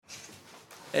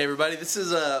Hey everybody, this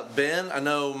is Ben. I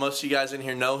know most of you guys in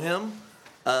here know him.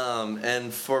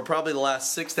 And for probably the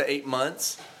last 6 to 8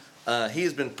 months, he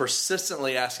has been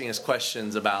persistently asking us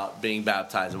questions about being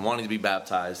baptized and wanting to be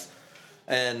baptized.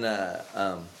 And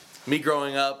me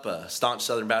growing up, a staunch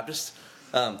Southern Baptist,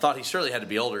 thought he surely had to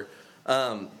be older.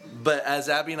 But as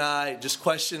Abby and I just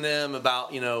questioned him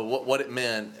about, what it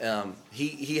meant,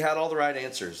 he had all the right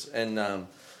answers. And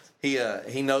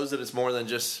he knows that it's more than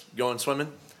just going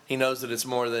swimming. He knows that it's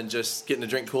more than just getting to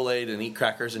drink Kool-Aid and eat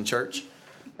crackers in church.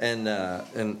 And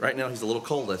right now he's a little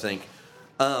cold, I think.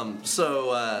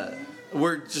 So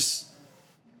we're just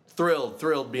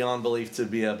thrilled beyond belief to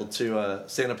be able to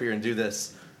stand up here and do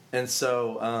this. And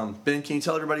so, Ben, can you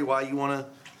tell everybody why you want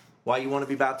to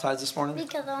be baptized this morning?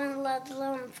 Because I want to love the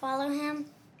Lord and follow Him.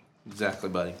 Exactly,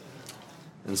 buddy.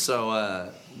 And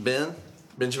so,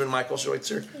 Benjamin Michael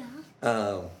Schweitzer.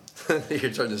 Yeah.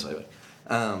 Here, turn this way, buddy.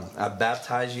 I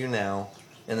baptize you now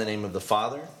in the name of the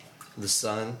Father, the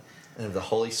Son, and of the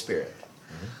Holy Spirit.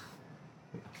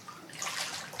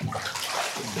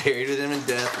 Mm-hmm. Buried with him in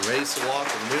death, raised to walk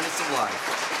in newness of life.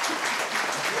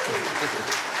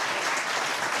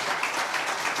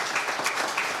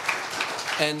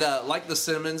 And like the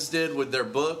Simmons did with their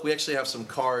book, we actually have some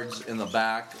cards in the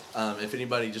back. If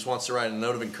anybody just wants to write a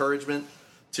note of encouragement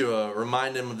to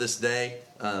remind him of this day,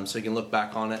 so he can look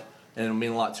back on it. And it'll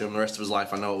mean a lot to him the rest of his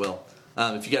life. I know it will.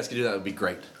 If you guys could do that, it would be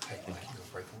great. Hey, can you go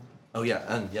pray for him? Oh, yeah.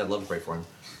 I'd love to pray for him.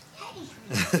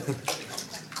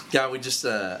 God, we just,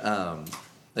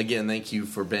 again, thank you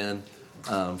for Ben,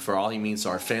 for all he means to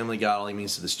our family, God, all he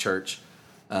means to this church.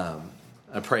 I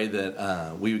pray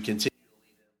that we would continue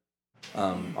to lead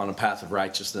him on a path of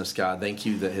righteousness, God. Thank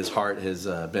you that his heart has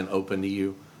been open to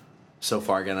you so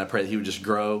far, God. And I pray that he would just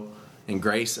grow in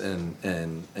grace and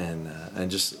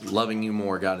just loving you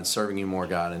more, God, and serving you more,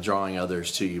 God, and drawing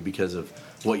others to you because of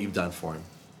what you've done for him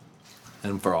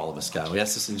and for all of us, God. We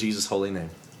ask this in Jesus' holy name.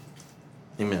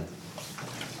 Amen.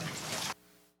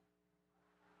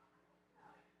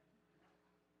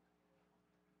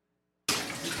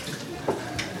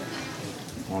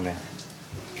 Come on down.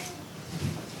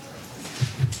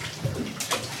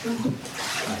 All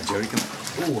right, Jody, come.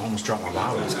 Ooh, I almost dropped my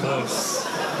Bible. That was close.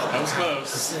 That was close.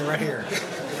 Sit right here.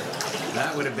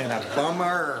 That would have been a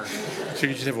bummer. Should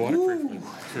you just have waterproof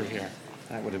through here?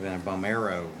 That would have been a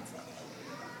bumero.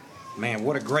 Man,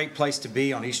 what a great place to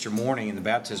be on Easter morning in the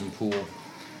baptism pool.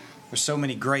 There's so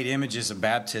many great images of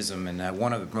baptism, and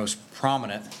one of the most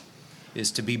prominent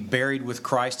is to be buried with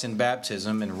Christ in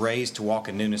baptism and raised to walk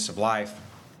in newness of life.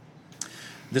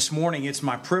 This morning, it's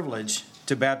my privilege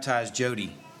to baptize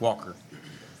Jody Walker.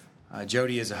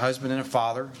 Jody is a husband and a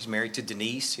father. He's married to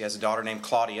Denise. He has a daughter named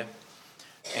Claudia.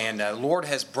 And the Lord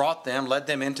has led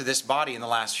them into this body in the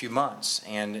last few months.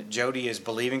 And Jody is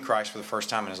believing Christ for the first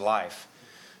time in his life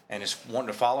and is wanting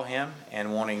to follow him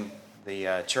and wanting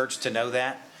the church to know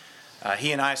that.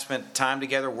 He and I have spent time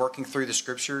together working through the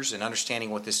scriptures and understanding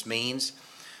what this means.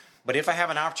 But if I have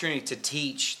an opportunity to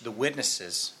teach the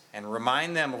witnesses and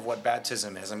remind them of what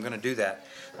baptism is, I'm going to do that.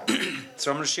 So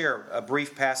I'm going to share a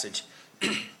brief passage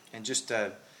and just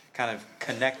kind of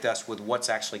connect us with what's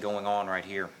actually going on right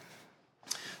here.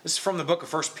 This is from the book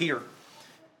of 1 Peter.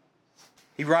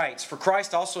 He writes, "For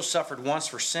Christ also suffered once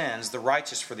for sins, the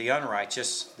righteous for the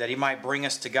unrighteous, that he might bring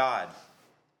us to God,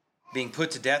 being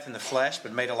put to death in the flesh,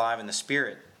 but made alive in the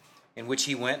Spirit, in which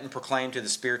he went and proclaimed to the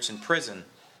spirits in prison,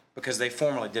 because they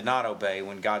formerly did not obey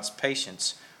when God's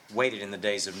patience waited in the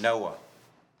days of Noah,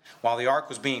 while the ark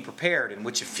was being prepared, in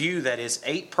which a few, that is,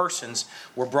 8 persons,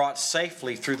 were brought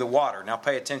safely through the water." Now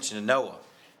pay attention to Noah.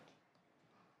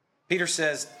 Peter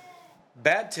says,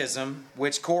 baptism,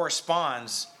 which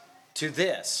corresponds to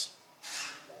this.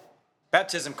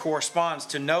 Baptism corresponds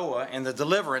to Noah and the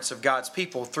deliverance of God's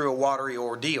people through a watery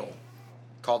ordeal,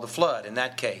 called the flood in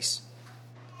that case.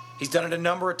 He's done it a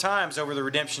number of times over the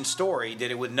redemption story. He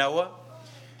did it with Noah.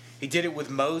 He did it with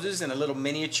Moses in a little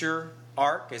miniature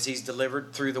ark as he's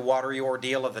delivered through the watery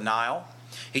ordeal of the Nile.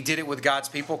 He did it with God's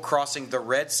people crossing the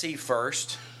Red Sea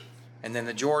first and then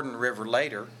the Jordan River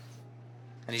later.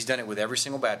 And he's done it with every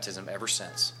single baptism ever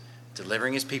since,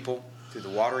 delivering his people through the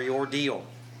watery ordeal.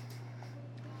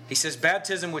 He says,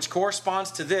 baptism, which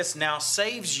corresponds to this, now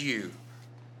saves you.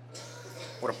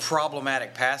 What a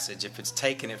problematic passage if it's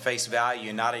taken at face value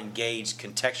and not engaged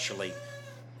contextually.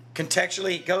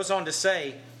 Contextually, he goes on to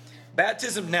say,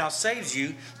 baptism now saves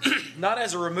you, not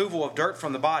as a removal of dirt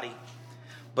from the body,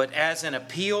 but as an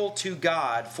appeal to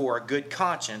God for a good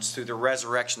conscience through the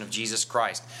resurrection of Jesus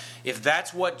Christ. If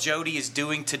that's what Jody is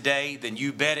doing today, then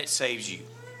you bet it saves you.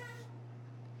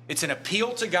 It's an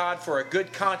appeal to God for a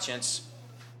good conscience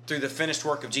through the finished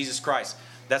work of Jesus Christ.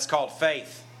 That's called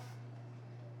faith.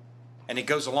 And it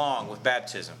goes along with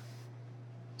baptism.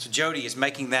 So Jody is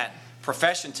making that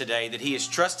profession today that he is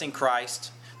trusting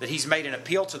Christ, that he's made an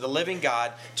appeal to the living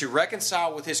God to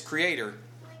reconcile with his Creator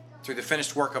through the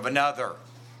finished work of another.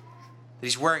 That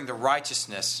he's wearing the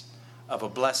righteousness of a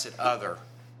blessed other.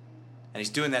 And he's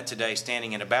doing that today,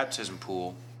 standing in a baptism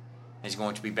pool, and he's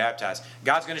going to be baptized.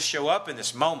 God's going to show up in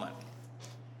this moment.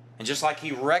 And just like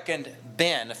he reckoned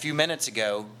Ben a few minutes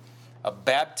ago, a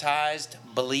baptized,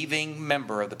 believing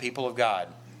member of the people of God,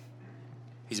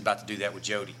 he's about to do that with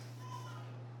Jody.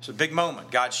 It's a big moment.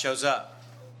 God shows up,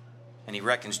 and he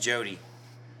reckons Jody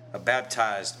a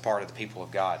baptized part of the people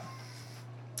of God.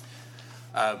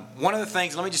 One of the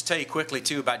things, let me just tell you quickly,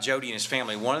 too, about Jody and his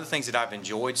family. One of the things that I've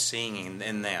enjoyed seeing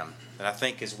in them, that I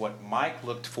think is what Mike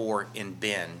looked for in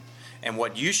Ben, and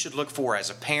what you should look for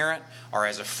as a parent or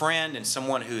as a friend and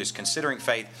someone who is considering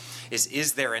faith,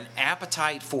 is there an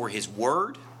appetite for his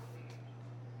word?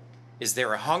 Is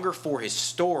there a hunger for his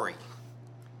story?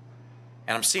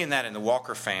 And I'm seeing that in the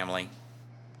Walker family.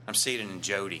 I'm seeing it in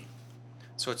Jody.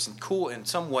 So it's cool, in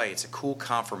some way, it's a cool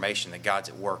confirmation that God's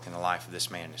at work in the life of this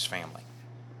man and his family.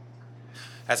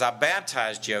 As I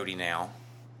baptize Jody now,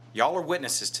 y'all are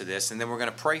witnesses to this, and then we're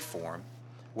going to pray for him.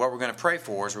 What we're going to pray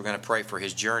for is we're going to pray for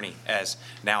his journey as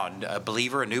now a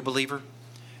believer, a new believer,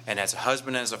 and as a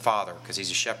husband and as a father, because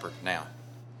he's a shepherd now,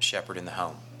 a shepherd in the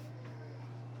home.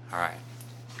 All right.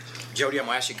 Jody, I'm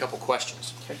going to ask you a couple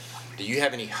questions. Okay. Do you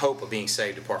have any hope of being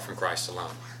saved apart from Christ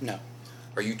alone? No.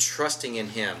 Are you trusting in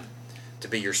him to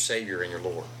be your Savior and your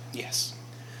Lord? Yes.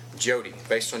 Jody,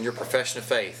 based on your profession of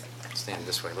faith, stand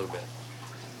this way a little bit.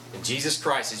 And Jesus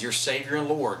Christ is your Savior and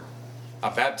Lord, I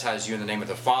baptize you in the name of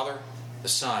the Father, the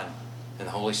Son, and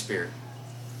the Holy Spirit.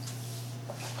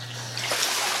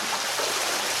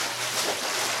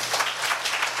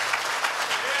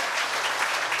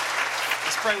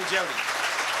 Let's pray with Jody.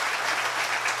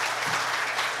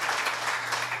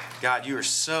 God, you are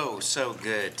so, so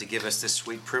good to give us this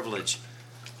sweet privilege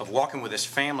of walking with this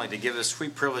family, to give us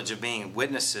sweet privilege of being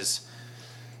witnesses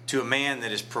to a man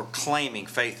that is proclaiming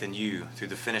faith in you through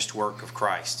the finished work of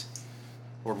Christ.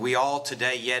 Lord, we all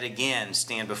today yet again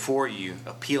stand before you,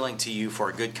 appealing to you for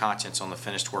a good conscience on the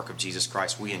finished work of Jesus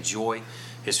Christ. We enjoy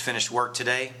his finished work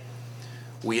today.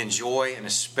 We enjoy an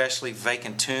especially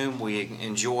vacant tomb. We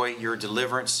enjoy your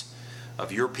deliverance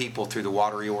of your people through the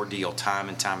watery ordeal time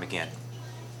and time again.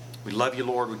 We love you,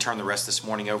 Lord. We turn the rest this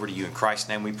morning over to you. In Christ's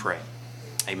name we pray.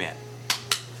 Amen.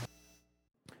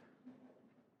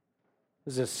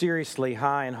 This is a seriously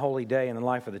high and holy day in the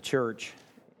life of the church.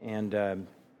 And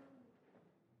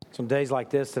some days like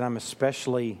this that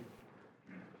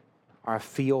I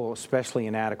feel especially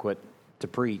inadequate to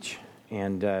preach.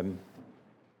 And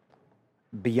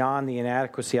beyond the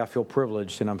inadequacy, I feel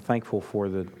privileged, and I'm thankful for I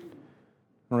don't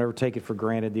ever take it for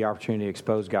granted, the opportunity to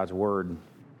expose God's Word.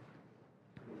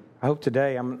 I hope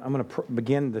today, I'm going to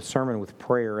begin the sermon with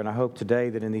prayer, and I hope today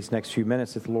that in these next few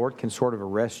minutes that the Lord can sort of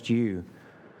arrest you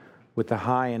with the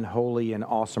high and holy and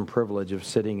awesome privilege of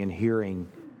sitting and hearing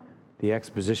the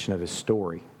exposition of His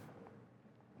story.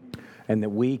 And that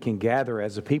we can gather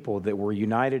as a people that were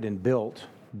united and built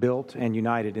and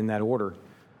united in that order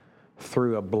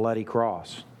through a bloody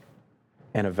cross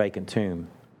and a vacant tomb.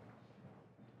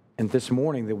 And this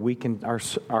morning that we can,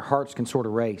 our hearts can sort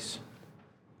of race,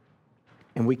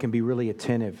 and we can be really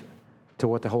attentive to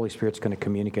what the Holy Spirit's going to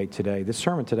communicate today. This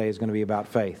sermon today is going to be about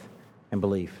faith and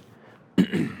belief.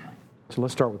 So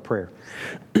let's start with prayer.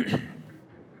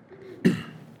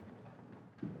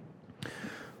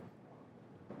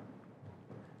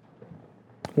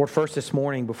 Lord, first this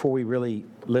morning, before we really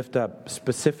lift up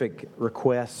specific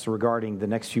requests regarding the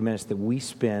next few minutes that we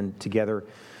spend together,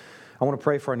 I want to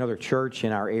pray for another church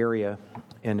in our area,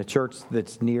 and a church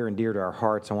that's near and dear to our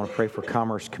hearts. I want to pray for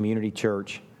Commerce Community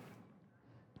Church.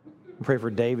 I pray for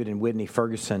David and Whitney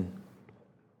Ferguson.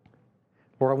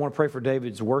 Lord, I want to pray for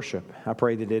David's worship. I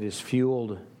pray that it is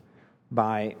fueled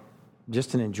by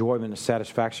just an enjoyment and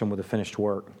satisfaction with the finished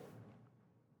work.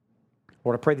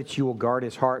 Lord, I pray that you will guard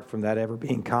his heart from that ever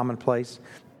being commonplace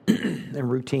and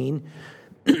routine.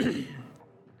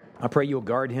 I pray you'll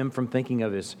guard him from thinking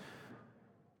of his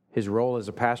role as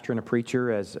a pastor and a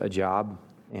preacher as a job,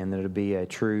 and that it'll be a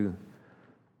true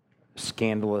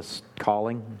scandalous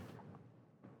calling.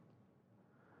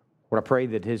 Lord, I pray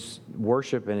that his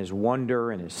worship and his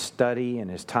wonder and his study and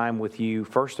his time with you,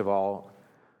 first of all,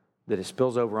 that it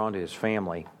spills over onto his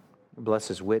family.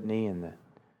 Blesses Whitney and the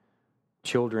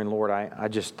children, Lord. I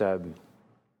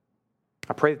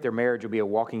pray that their marriage will be a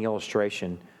walking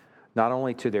illustration, not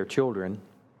only to their children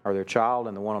or their child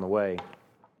and the one on the way,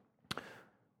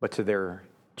 but to their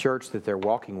church that they're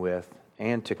walking with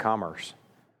and to commerce.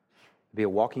 Be a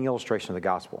walking illustration of the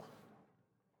gospel.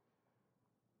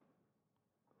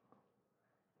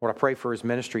 Lord, I pray for his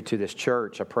ministry to this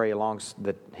church. I pray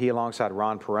that he, alongside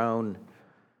Ron Perone,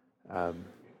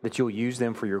 that you'll use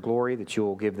them for your glory, that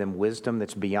you'll give them wisdom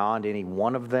that's beyond any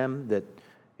one of them, that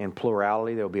in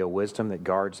plurality there'll be a wisdom that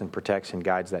guards and protects and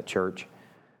guides that church.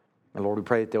 And Lord, we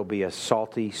pray that there'll be a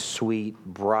salty, sweet,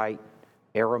 bright,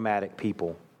 aromatic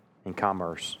people in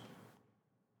commerce.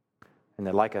 And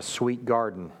that like a sweet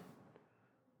garden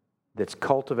that's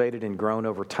cultivated and grown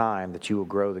over time, that you will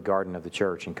grow the garden of the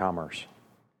church in commerce.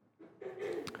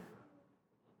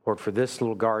 Lord, for this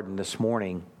little garden this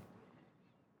morning,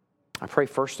 I pray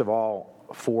first of all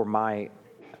for my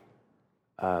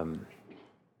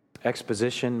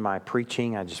exposition, my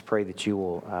preaching. I just pray that you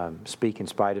will speak in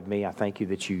spite of me. I thank you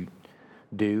that you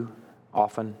do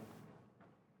often.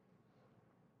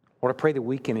 Lord, I pray that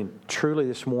we can truly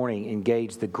this morning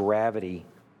engage the gravity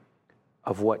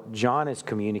of what John is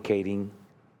communicating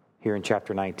here in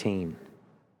chapter 19.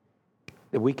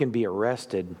 That we can be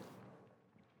arrested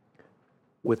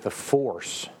with the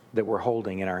force that we're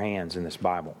holding in our hands in this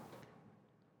Bible.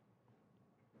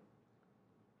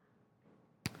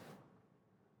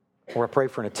 Lord, I pray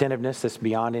for an attentiveness that's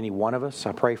beyond any one of us.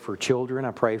 I pray for children.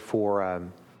 I pray that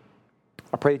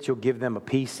you'll give them a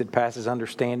peace that passes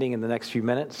understanding in the next few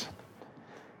minutes,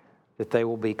 that they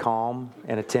will be calm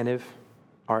and attentive,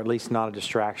 or at least not a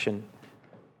distraction.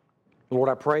 Lord,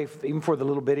 I pray even for the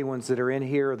little bitty ones that are in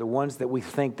here, the ones that we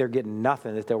think they're getting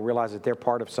nothing, that they'll realize that they're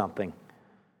part of something.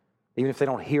 Even if they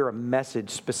don't hear a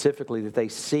message specifically, that they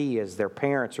see as their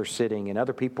parents are sitting and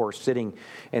other people are sitting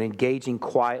and engaging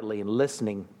quietly and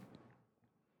listening.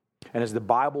 And as the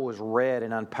Bible is read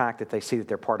and unpacked, that they see that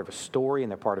they're part of a story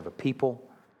and they're part of a people,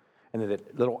 and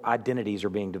that little identities are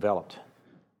being developed.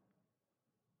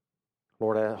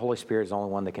 Lord, the Holy Spirit is the only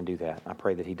one that can do that. I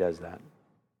pray that he does that.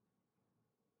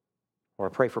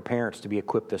 Lord, I pray for parents to be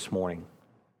equipped this morning.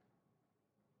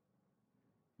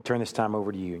 Turn this time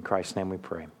over to you. In Christ's name we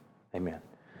pray. Amen.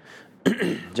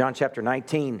 John chapter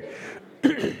 19.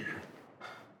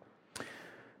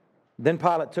 Then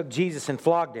Pilate took Jesus and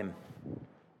flogged him.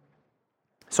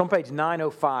 It's on page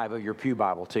 905 of your Pew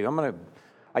Bible, too.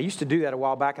 I used to do that a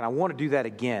while back, and I want to do that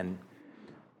again.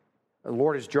 The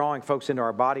Lord is drawing folks into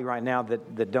our body right now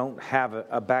that don't have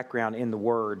a background in the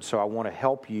Word, so I want to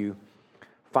help you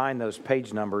find those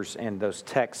page numbers and those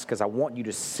texts, because I want you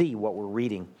to see what we're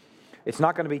reading. It's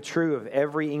not going to be true of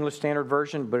every English Standard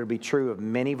Version, but it'll be true of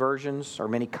many versions or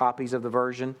many copies of the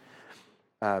version,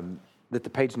 that the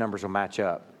page numbers will match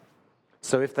up.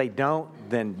 So if they don't,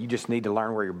 then you just need to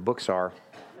learn where your books are.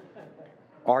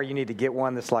 Or you need to get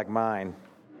one that's like mine.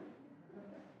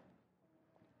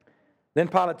 Then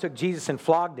Pilate took Jesus and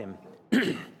flogged him.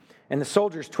 And the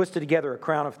soldiers twisted together a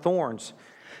crown of thorns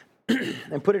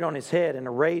and put it on his head and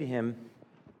arrayed him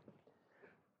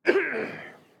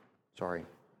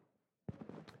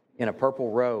in a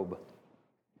purple robe.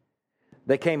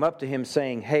 They came up to him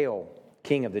saying, "Hail,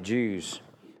 King of the Jews!"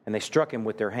 And they struck him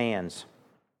with their hands.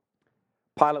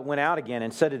 Pilate went out again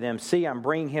and said to them, "See, I'm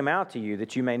bringing him out to you,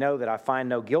 that you may know that I find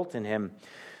no guilt in him."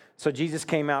 So Jesus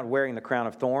came out wearing the crown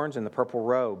of thorns and the purple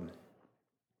robe.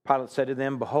 Pilate said to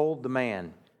them, "Behold the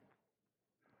man."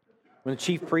 When the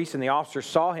chief priests and the officers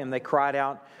saw him, they cried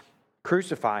out,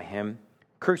 "Crucify him,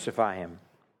 crucify him."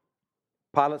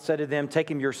 Pilate said to them,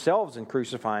 "Take him yourselves and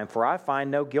crucify him, for I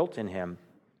find no guilt in him."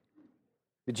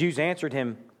 The Jews answered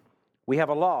him, "We have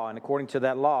a law, and according to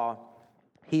that law,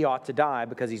 he ought to die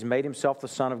because he's made himself the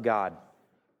Son of God."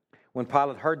 When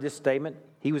Pilate heard this statement,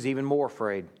 he was even more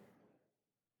afraid.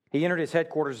 He entered his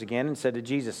headquarters again and said to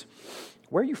Jesus,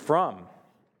 "Where are you from?"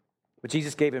 But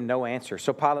Jesus gave him no answer.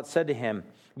 So Pilate said to him,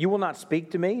 "You will not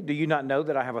speak to me? Do you not know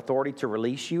that I have authority to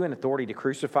release you and authority to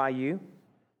crucify you?"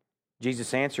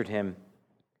 Jesus answered him,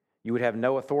 "You would have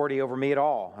no authority over me at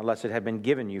all unless it had been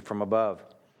given you from above.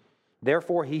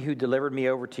 Therefore, he who delivered me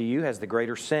over to you has the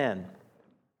greater sin."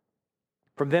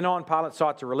 From then on, Pilate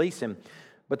sought to release him,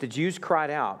 but the Jews cried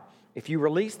out, "If you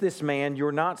release this man,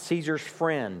 you're not Caesar's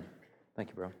friend." Thank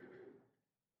you, bro.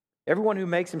 "Everyone who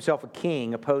makes himself a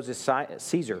king opposes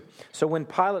Caesar." So when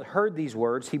Pilate heard these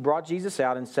words, he brought Jesus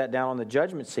out and sat down on the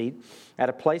judgment seat at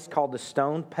a place called the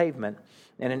Stone Pavement,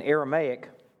 and in Aramaic,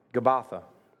 Gabbatha.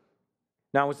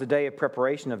 Now it was the day of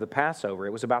preparation of the Passover.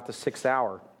 It was about the 6th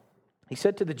hour. He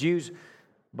said to the Jews,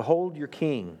 "Behold your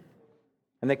king."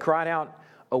 And they cried out,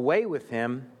 away with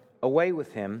him,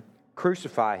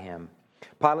 crucify him."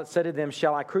 Pilate said to them,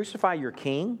 "Shall I crucify your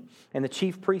king?" And the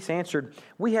chief priests answered,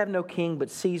 "We have no king but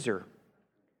Caesar."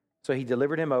 So he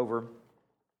delivered him over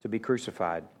to be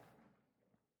crucified.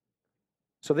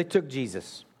 So they took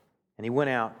Jesus And he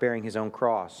went out bearing his own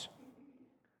cross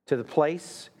to the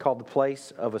place called the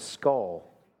place of a skull,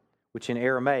 which in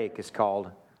Aramaic is called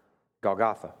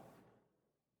Golgotha.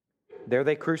 There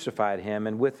they crucified him,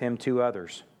 and with him 2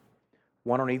 others,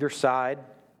 one on either side,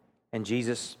 and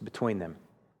Jesus between them.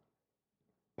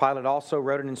 Pilate also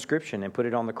wrote an inscription and put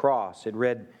it on the cross. It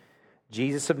read,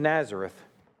 Jesus of Nazareth,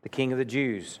 the King of the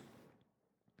Jews.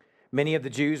 Many of the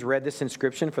Jews read this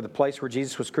inscription, for the place where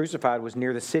Jesus was crucified was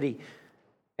near the city,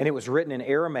 and it was written in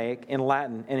Aramaic, in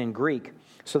Latin, and in Greek.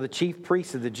 So the chief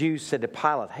priests of the Jews said to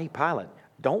Pilate, Hey, Pilate,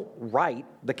 don't write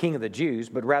the King of the Jews,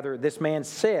 but rather this man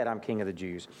said, I'm King of the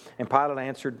Jews. And Pilate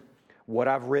answered, What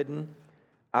I've written,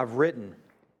 I've written.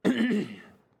 When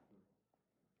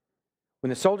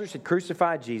the soldiers had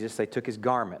crucified Jesus, they took his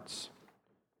garments,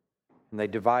 and they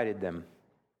divided them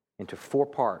into 4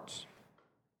 parts,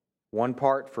 1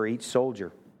 part for each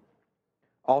soldier.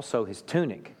 Also his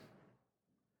tunic.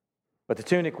 But the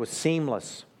tunic was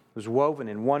seamless. It was woven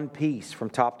in one piece from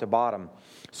top to bottom.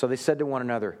 So they said to one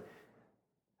another,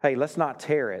 Hey, let's not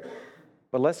tear it,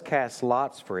 but let's cast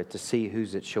lots for it to see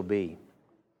whose it shall be.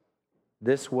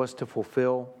 This was to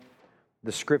fulfill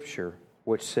the scripture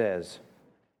which says,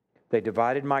 They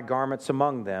divided my garments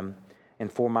among them,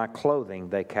 and for my clothing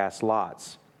they cast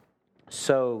lots.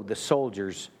 So the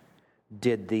soldiers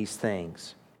did these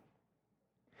things.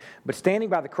 But standing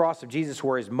by the cross of Jesus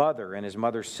were his mother and his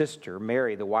mother's sister,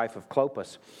 Mary, the wife of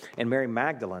Clopas, and Mary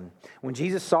Magdalene. When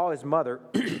Jesus saw his mother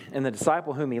and the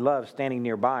disciple whom he loved standing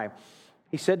nearby,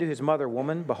 he said to his mother,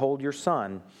 Woman, behold your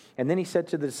son. And then he said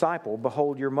to the disciple,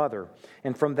 Behold your mother.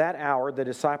 And from that hour the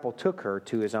disciple took her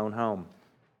to his own home.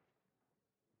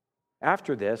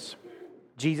 After this,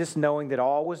 Jesus, knowing that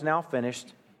all was now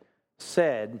finished,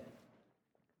 said,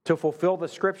 To fulfill the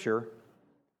scripture,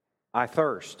 I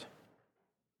thirst.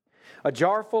 A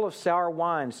jar full of sour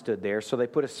wine stood there, so they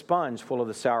put a sponge full of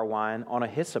the sour wine on a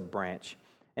hyssop branch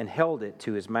and held it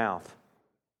to his mouth.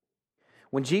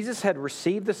 When Jesus had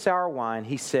received the sour wine,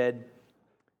 he said,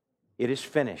 It is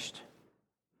finished.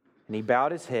 And he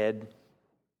bowed his head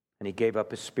and he gave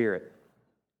up his spirit.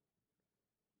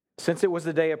 Since it was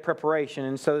the day of preparation,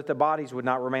 and so that the bodies would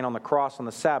not remain on the cross on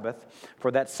the Sabbath, for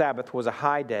that Sabbath was a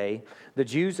high day, the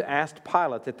Jews asked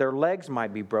Pilate that their legs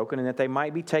might be broken and that they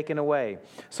might be taken away.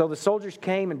 So the soldiers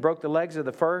came and broke the legs of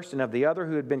the first and of the other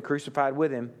who had been crucified with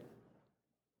him.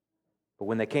 But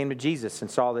when they came to Jesus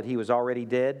and saw that he was already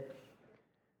dead,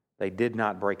 they did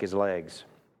not break his legs.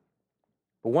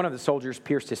 But one of the soldiers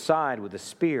pierced his side with a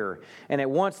spear, and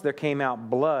at once there came out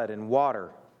blood and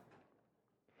water.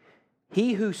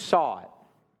 He who saw it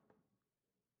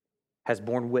has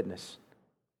borne witness.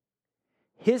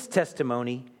 His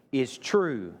testimony is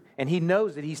true, and he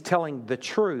knows that he's telling the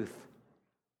truth,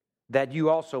 that you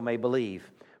also may believe.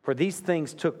 For these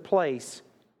things took place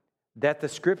that the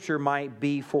scripture might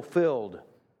be fulfilled.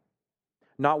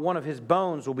 Not one of his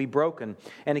bones will be broken.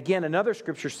 And again, another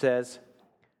scripture says,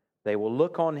 They will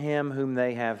look on him whom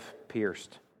they have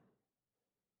pierced.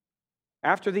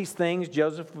 After these things,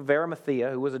 Joseph of Arimathea,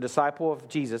 who was a disciple of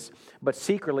Jesus, but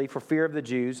secretly for fear of the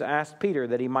Jews, asked Peter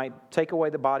that he might take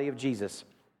away the body of Jesus.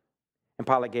 And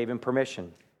Pilate gave him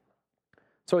permission.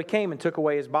 So he came and took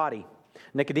away his body.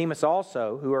 Nicodemus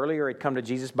also, who earlier had come to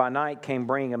Jesus by night, came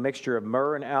bringing a mixture of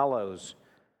myrrh and aloes,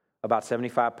 about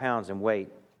 75 pounds in weight.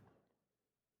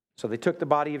 So they took the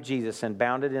body of Jesus and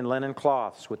bound it in linen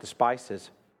cloths with the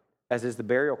spices, as is the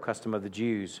burial custom of the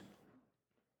Jews.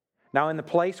 Now in the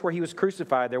place where he was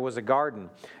crucified there was a garden,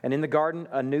 and in the garden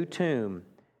a new tomb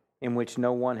in which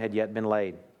no one had yet been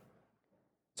laid.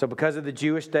 So because of the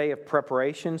Jewish day of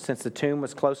preparation, since the tomb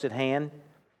was close at hand,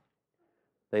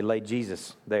 they laid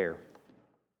Jesus there.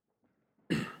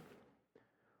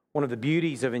 One of the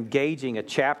beauties of engaging a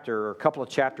chapter or a couple of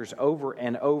chapters over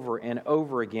and over and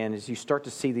over again is you start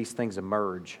to see these things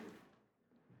emerge.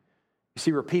 You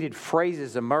see repeated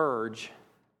phrases emerge.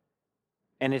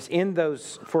 And it's in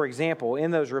those, for example,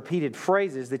 in those repeated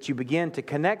phrases that you begin to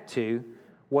connect to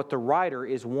what the writer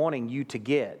is wanting you to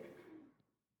get.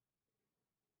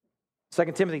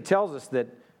 2 Timothy tells us that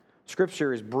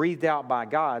Scripture is breathed out by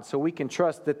God, so we can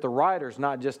trust that the writer's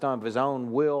not just of his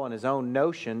own will and his own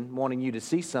notion wanting you to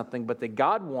see something, but that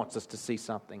God wants us to see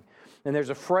something. And there's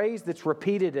a phrase that's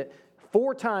repeated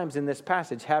 4 times in this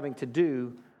passage having to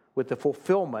do with the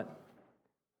fulfillment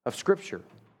of Scripture.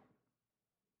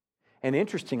 And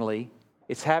interestingly,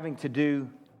 it's having to do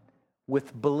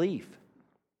with belief.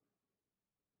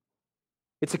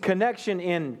 It's a connection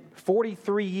in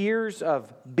 43 years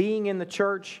of being in the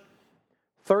church,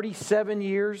 37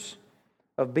 years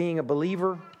of being a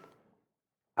believer,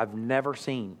 I've never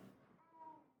seen.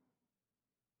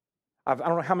 I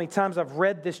don't know how many times I've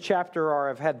read this chapter or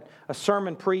I've had a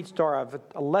sermon preached or I've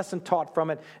a lesson taught from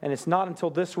it, and it's not until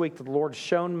this week that the Lord's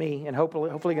shown me and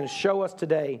hopefully going to show us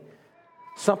today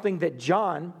something that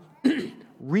John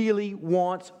really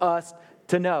wants us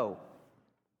to know.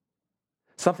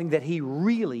 Something that he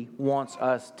really wants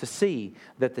us to see,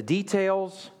 that the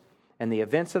details and the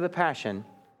events of the Passion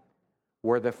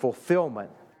were the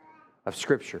fulfillment of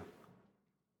Scripture.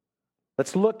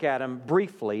 Let's look at them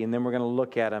briefly, and then we're going to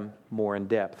look at them more in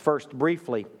depth. First,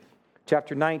 briefly,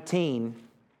 chapter 19,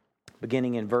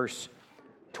 beginning in verse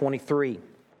 23.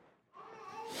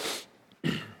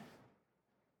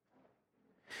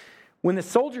 When the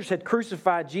soldiers had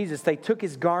crucified Jesus, they took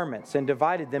his garments and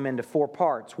divided them into 4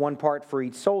 parts, 1 part for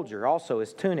each soldier, also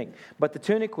his tunic. But the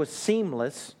tunic was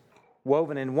seamless,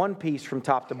 woven in one piece from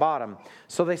top to bottom.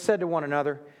 So they said to one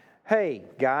another, "Hey,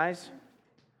 guys,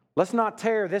 let's not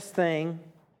tear this thing.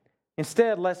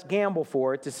 Instead, let's gamble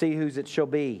for it to see whose it shall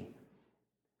be."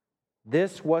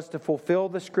 This was to fulfill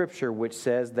the scripture which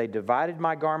says, "They divided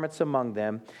my garments among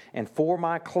them, and for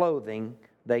my clothing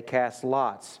they cast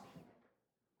lots."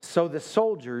 So the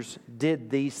soldiers did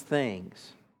these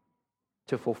things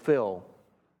to fulfill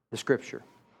the scripture.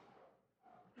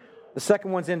 The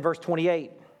second one's in verse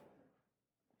 28.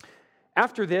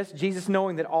 After this, Jesus,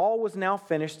 knowing that all was now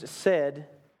finished, said,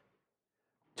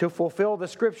 to fulfill the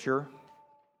scripture,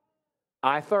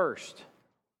 "I thirst."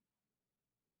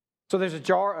 So there's a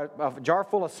jar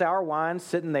full of sour wine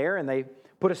sitting there, and they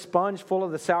put a sponge full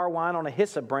of the sour wine on a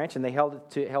hyssop branch, and they held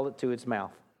it to its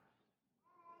mouth.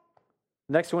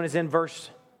 The next one is in verse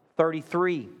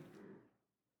 33.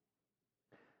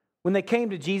 When they came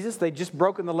to Jesus, they'd just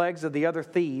broken the legs of the other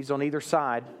thieves on either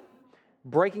side.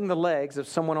 Breaking the legs of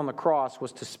someone on the cross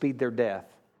was to speed their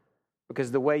death,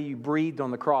 because the way you breathed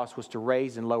on the cross was to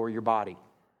raise and lower your body.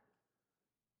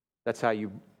 That's how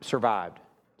you survived.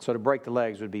 So to break the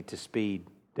legs would be to speed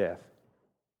death.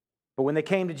 But when they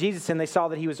came to Jesus and they saw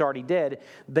that he was already dead,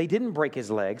 they didn't break his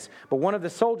legs, but one of the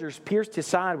soldiers pierced his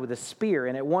side with a spear,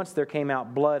 and at once there came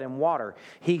out blood and water.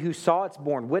 He who saw it's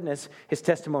borne witness, his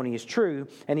testimony is true,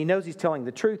 and he knows he's telling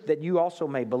the truth, that you also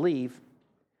may believe.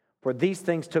 For these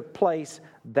things took place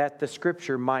that the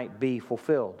scripture might be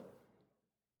fulfilled.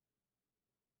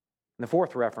 And the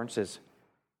fourth reference is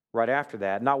right after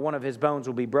that. Not one of his bones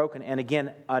will be broken. And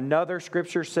again, another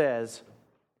scripture says,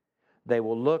 they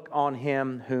will look on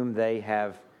him whom they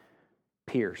have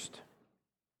pierced.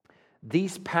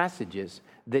 These passages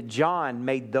that John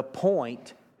made the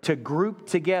point to group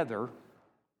together,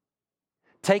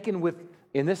 taken with,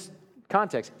 in this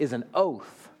context, is an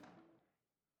oath,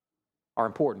 are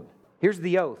important. Here's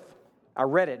the oath. I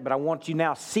read it, but I want you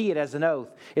now to see it as an oath.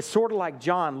 It's sort of like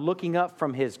John looking up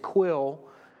from his quill.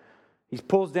 He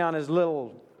pulls down his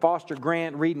little Foster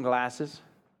Grant reading glasses,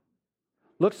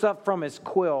 looks up from his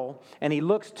quill, and he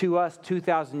looks to us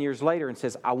 2,000 years later and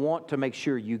says, I want to make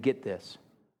sure you get this.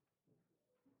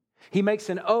 He makes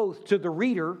an oath to the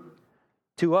reader,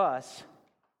 to us.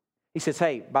 He says,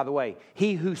 hey, by the way,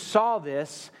 he who saw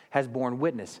this has borne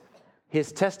witness.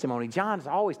 His testimony, John's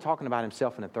always talking about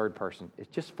himself in the third person. It's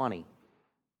just funny.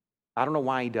 I don't know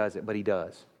why he does it, but he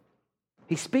does.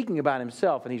 He's speaking about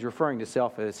himself, and he's referring to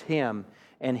self as him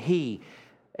and he.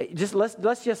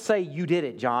 Let's just say you did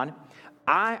it, John.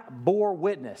 I bore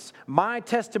witness. My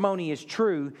testimony is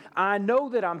true. I know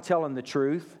that I'm telling the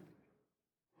truth,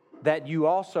 that you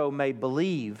also may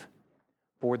believe,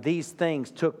 for these things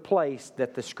took place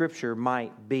that the scripture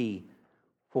might be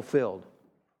fulfilled.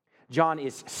 John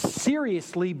is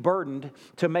seriously burdened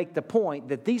to make the point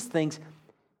that these things,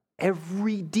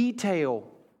 every detail,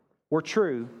 were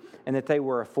true, and that they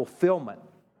were a fulfillment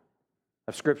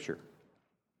of Scripture.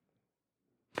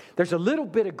 There's a little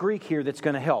bit of Greek here that's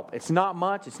going to help. It's not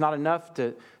much. It's not enough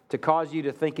to cause you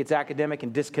to think it's academic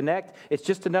and disconnect. It's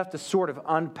just enough to sort of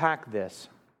unpack this.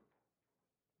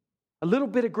 A little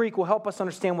bit of Greek will help us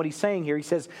understand what he's saying here. He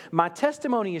says, my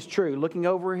testimony is true, looking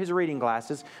over his reading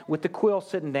glasses with the quill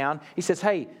sitting down. He says,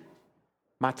 hey,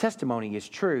 my testimony is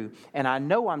true, and I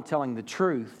know I'm telling the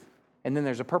truth. And then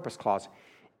there's a purpose clause.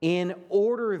 In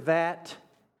order that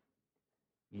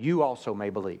you also may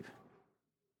believe.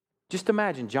 Just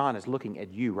imagine John is looking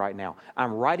at you right now.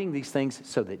 I'm writing these things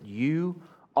so that you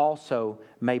also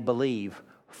may believe.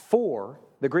 For,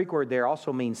 the Greek word there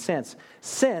also means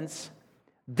since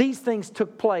these things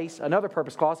took place, another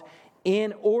purpose clause,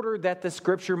 in order that the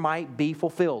scripture might be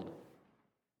fulfilled.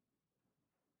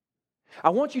 I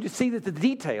want you to see that the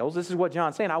details, this is what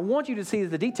John's saying, I want you to see that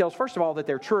the details, first of all, that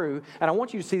they're true, and I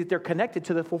want you to see that they're connected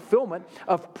to the fulfillment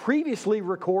of previously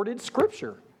recorded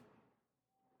scripture.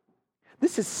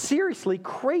 This is seriously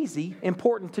crazy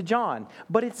important to John,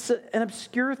 but it's an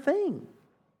obscure thing.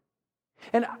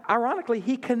 And ironically,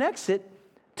 he connects it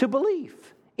to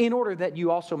belief, in order that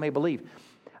you also may believe.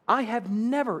 I have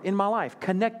never in my life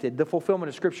connected the fulfillment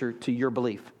of Scripture to your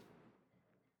belief.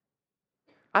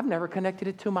 I've never connected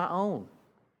it to my own.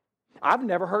 I've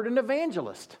never heard an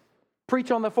evangelist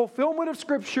preach on the fulfillment of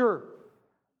Scripture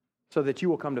so that you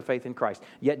will come to faith in Christ.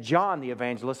 Yet John the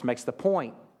evangelist makes the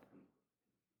point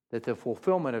that the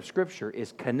fulfillment of Scripture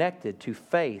is connected to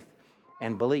faith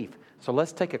and belief. So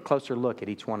let's take a closer look at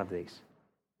each one of these.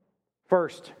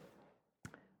 First,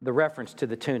 the reference to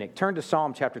the tunic. Turn to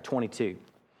Psalm chapter 22.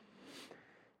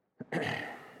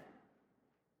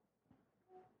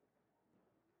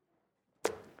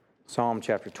 Psalm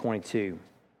chapter 22.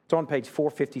 It's on page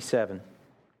 457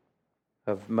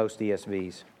 of most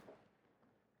ESVs.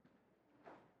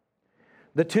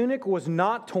 The tunic was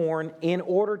not torn in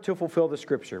order to fulfill the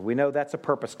Scripture. We know that's a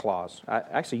purpose clause.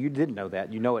 Actually, you didn't know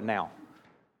that. You know it now.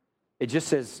 It just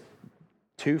says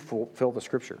to fulfill the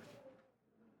Scripture.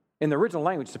 In the original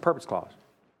language, it's a purpose clause.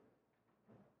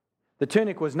 The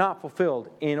tunic was not fulfilled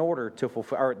in order to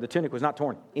fulfill, or the tunic was not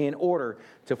torn in order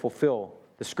to fulfill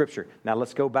the Scripture. Now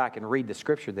let's go back and read the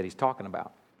Scripture that he's talking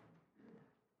about.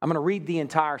 I'm going to read the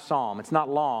entire psalm. It's not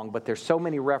long, but there's so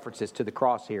many references to the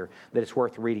cross here that it's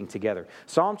worth reading together.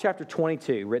 Psalm chapter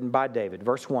 22, written by David,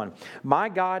 verse 1. My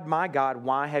God,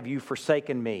 why have you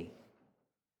forsaken me?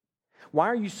 Why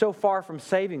are you so far from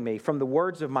saving me from the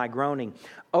words of my groaning?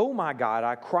 Oh my God,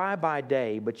 I cry by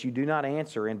day, but you do not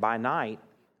answer, and by night,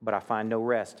 but I find no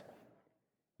rest.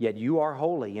 Yet you are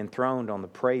holy, enthroned on the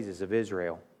praises of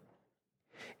Israel.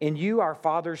 In you our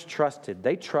fathers trusted.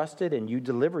 They trusted and you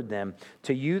delivered them.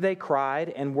 To you they cried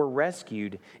and were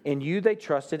rescued. In you they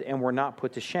trusted and were not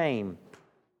put to shame.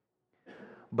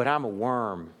 But I'm a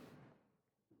worm.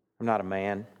 I'm not a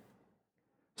man.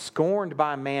 Scorned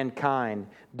by mankind,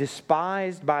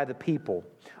 despised by the people.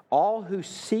 All who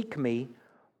seek me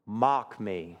mock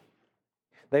me.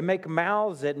 They make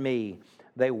mouths at me.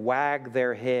 They wag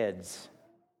their heads.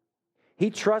 He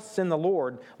trusts in the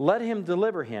Lord. Let him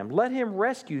deliver him. Let him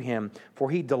rescue him, for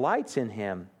he delights in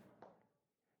him.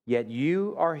 Yet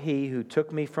you are he who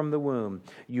took me from the womb.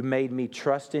 You made me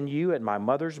trust in you at my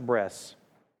mother's breasts.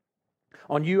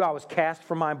 On you I was cast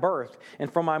from my birth,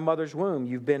 and from my mother's womb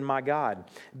you've been my God.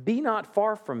 Be not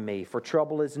far from me, for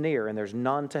trouble is near, and there's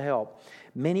none to help.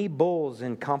 Many bulls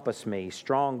encompass me,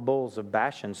 strong bulls of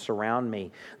Bashan surround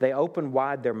me. They open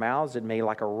wide their mouths at me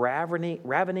like a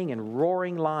ravening and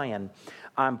roaring lion.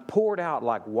 I'm poured out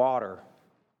like water,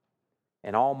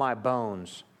 and all my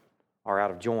bones are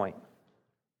out of joint.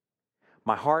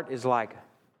 My heart is like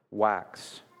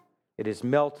wax. It is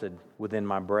melted within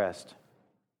my breast.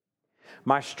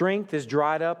 My strength is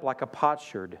dried up like a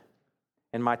potsherd,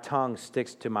 and my tongue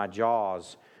sticks to my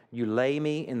jaws. You lay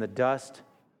me in the dust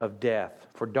of death,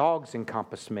 for dogs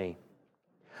encompass me.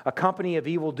 A company of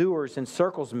evildoers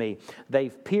encircles me.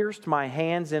 They've pierced my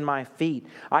hands and my feet.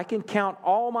 I can count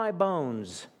all my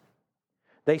bones.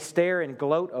 They stare and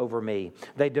gloat over me.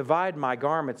 They divide my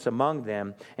garments among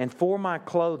them, and for my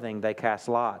clothing they cast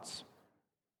lots.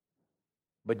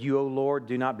 But you, O Lord,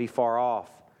 do not be far off.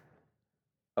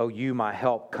 O you, my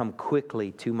help, come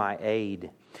quickly to my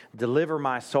aid. Deliver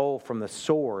my soul from the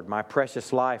sword, my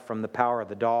precious life from the power of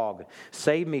the dog.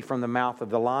 Save me from the mouth of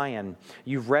the lion.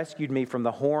 You've rescued me from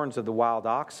the horns of the wild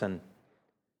oxen.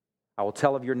 I will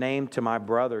tell of your name to my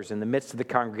brothers. In the midst of the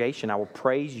congregation, I will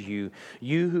praise you.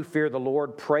 You who fear the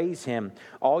Lord, praise him.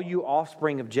 All you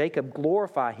offspring of Jacob,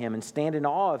 glorify him and stand in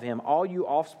awe of him, all you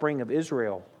offspring of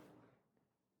Israel.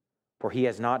 For he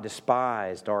has not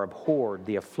despised or abhorred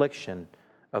the affliction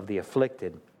of the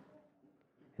afflicted.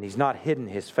 And he's not hidden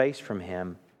his face from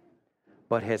him,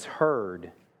 but has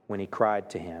heard when he cried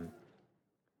to him.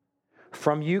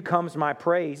 From you comes my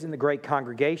praise in the great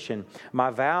congregation.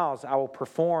 My vows I will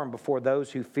perform before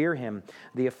those who fear him.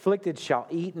 The afflicted shall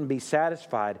eat and be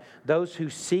satisfied. Those who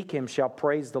seek him shall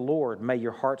praise the Lord. May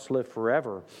your hearts live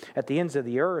forever. At the ends of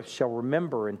the earth shall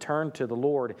remember and turn to the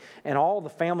Lord, and all the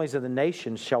families of the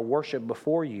nations shall worship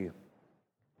before you.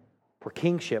 For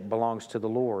kingship belongs to the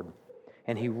Lord,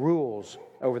 and he rules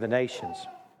over the nations.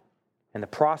 And the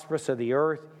prosperous of the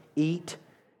earth eat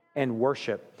and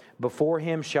worship. Before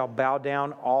him shall bow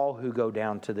down all who go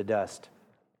down to the dust,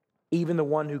 even the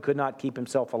one who could not keep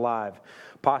himself alive.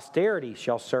 Posterity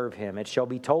shall serve him. It shall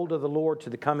be told of the Lord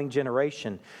to the coming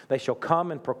generation. They shall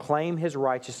come and proclaim his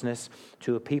righteousness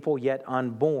to a people yet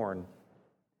unborn,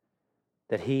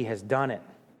 that he has done it.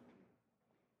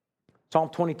 Psalm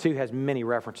 22 has many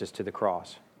references to the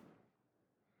cross.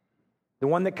 The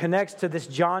one that connects to this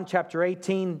John chapter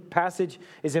 18 passage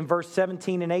is in verse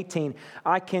 17 and 18.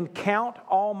 I can count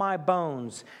all my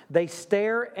bones. They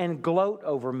stare and gloat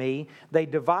over me. They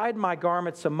divide my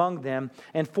garments among them,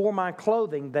 and for my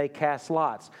clothing they cast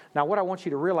lots. Now, what I want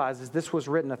you to realize is this was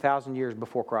written 1,000 years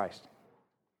before Christ.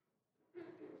 It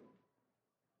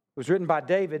was written by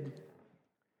David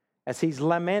as he's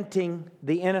lamenting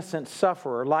the innocent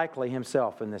sufferer, likely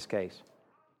himself in this case.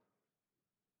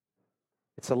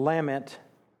 It's a lament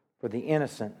for the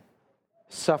innocent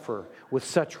sufferer with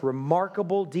such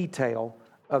remarkable detail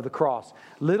of the cross.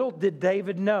 Little did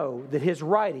David know that his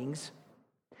writings,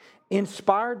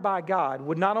 inspired by God,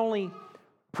 would not only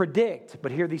predict,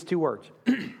 but hear these two words,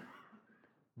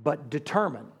 but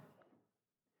determine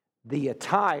the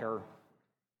attire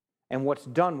and what's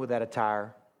done with that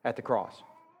attire at the cross.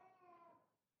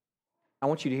 I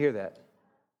want you to hear that.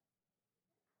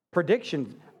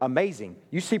 Prediction, amazing.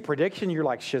 You see prediction, you're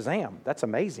like, Shazam, that's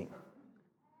amazing.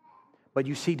 But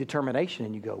you see determination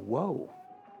and you go, whoa,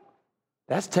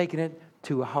 that's taking it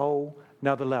to a whole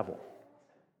nother level.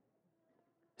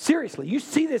 Seriously, you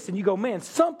see this and you go, man,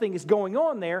 something is going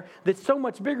on there that's so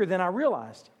much bigger than I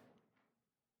realized.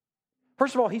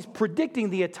 First of all, he's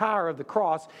predicting the attire of the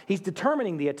cross. He's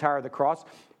determining the attire of the cross.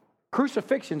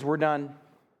 Crucifixions were done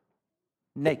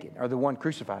naked, or the one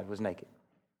crucified was naked.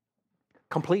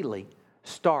 Completely,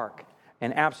 stark,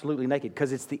 and absolutely naked,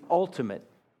 because it's the ultimate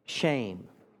shame.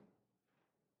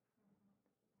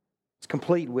 It's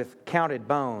complete with counted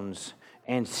bones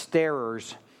and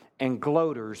starers and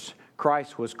gloaters.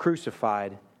 Christ was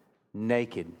crucified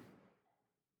naked.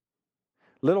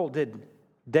 Little did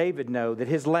David know that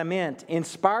his lament,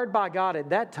 inspired by God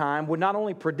at that time, would not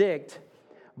only predict,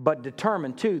 but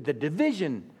determine too, the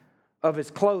division of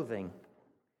his clothing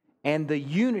and the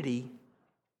unity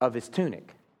of his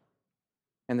tunic,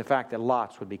 and the fact that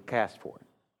lots would be cast for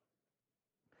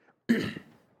it.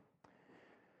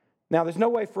 Now, there's no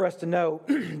way for us to know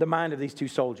the mind of these two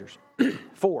soldiers.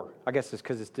 Four, I guess it's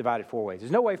because it's divided four ways.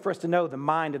 There's no way for us to know the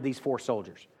mind of these four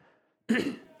soldiers.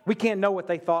 We can't know what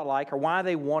they thought like or why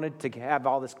they wanted to have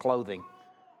all this clothing.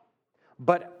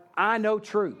 But I know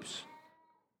troops.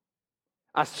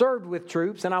 I served with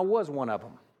troops, and I was one of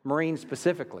them. Marines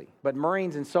specifically. But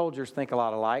Marines and soldiers think a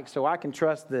lot alike, so I can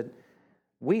trust that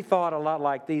we thought a lot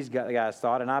like these guys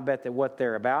thought, and I bet that what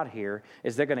they're about here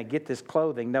is they're going to get this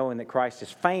clothing knowing that Christ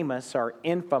is famous or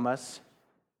infamous,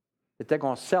 that they're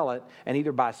going to sell it and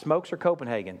either buy Smokes or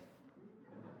Copenhagen.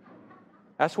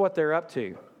 That's what they're up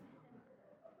to.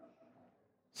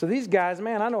 So these guys,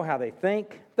 man, I know how they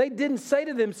think. They didn't say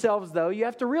to themselves, though, you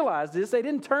have to realize this, they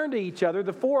didn't turn to each other,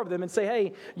 the four of them, and say,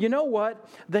 hey, you know what?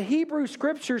 The Hebrew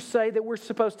Scriptures say that we're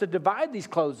supposed to divide these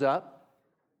clothes up.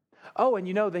 Oh, and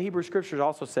you know the Hebrew Scriptures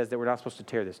also says that we're not supposed to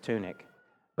tear this tunic,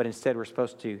 but instead we're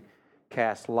supposed to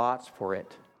cast lots for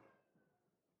it.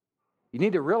 You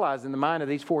need to realize in the mind of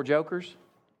these four jokers,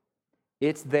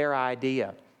 it's their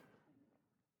idea.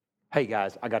 Hey,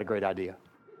 guys, I got a great idea.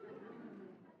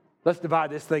 Let's divide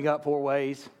this thing up four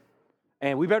ways.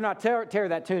 And we better not tear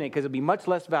that tunic because it'll be much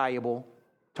less valuable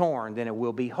torn than it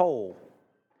will be whole.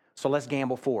 So let's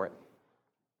gamble for it.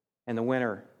 And the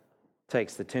winner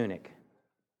takes the tunic.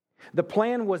 The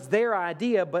plan was their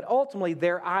idea, but ultimately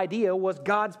their idea was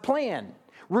God's plan,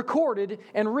 recorded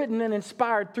and written and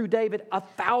inspired through David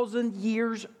 1,000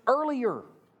 years earlier.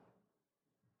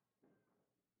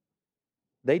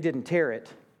 They didn't tear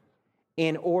it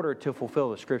in order to fulfill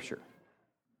the Scripture.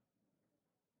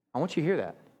 I want you to hear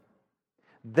that.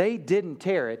 They didn't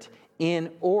tear it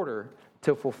in order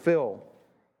to fulfill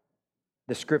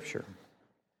the Scripture.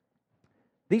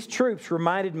 These troops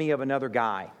reminded me of another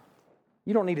guy.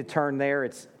 You don't need to turn there.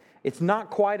 It's not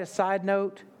quite a side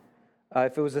note.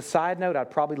 If it was a side note,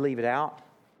 I'd probably leave it out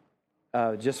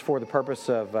just for the purpose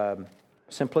of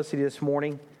simplicity this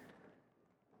morning.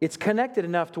 It's connected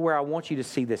enough to where I want you to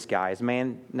see this guy. It's a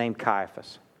man named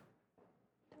Caiaphas.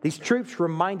 These troops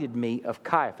reminded me of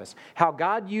Caiaphas. How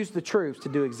God used the troops to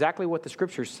do exactly what the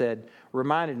Scriptures said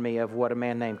reminded me of what a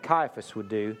man named Caiaphas would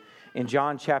do in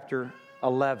John chapter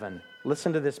 11.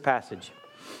 Listen to this passage.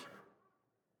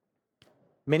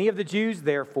 Many of the Jews,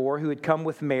 therefore, who had come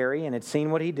with Mary and had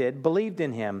seen what he did, believed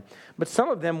in him. But some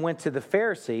of them went to the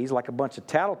Pharisees, like a bunch of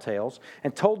tattletales,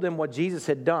 and told them what Jesus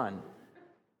had done.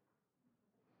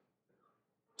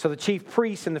 So the chief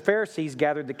priests and the Pharisees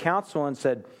gathered the council and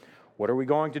said, what are we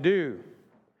going to do?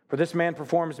 For this man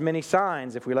performs many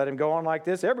signs. If we let him go on like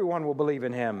this, everyone will believe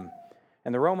in him.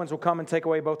 And the Romans will come and take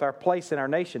away both our place and our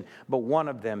nation. But one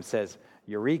of them says,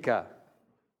 Eureka.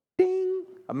 Ding.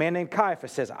 A man named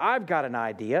Caiaphas says, I've got an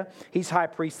idea. He's high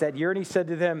priest that year, and he said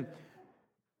to them,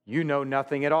 you know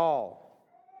nothing at all,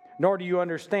 Nor do you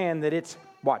understand that it's,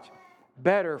 watch,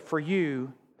 better for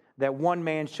you that one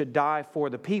man should die for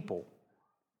the people,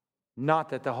 not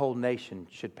that the whole nation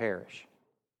should perish.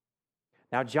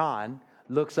 Now John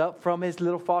looks up from his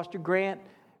little Foster Grant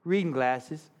reading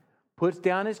glasses, puts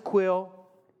down his quill,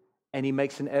 and he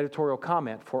makes an editorial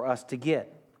comment for us to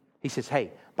get. He says,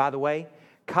 hey, by the way,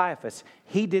 Caiaphas,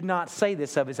 he did not say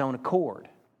this of his own accord.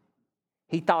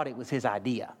 He thought it was his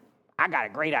idea. I got a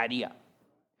great idea.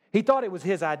 He thought it was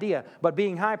his idea, but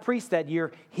being high priest that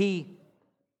year, he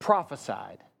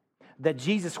prophesied that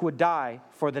Jesus would die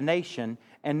for the nation,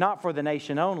 and not for the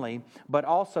nation only, but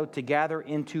also to gather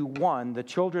into one the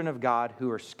children of God who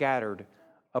are scattered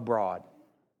abroad.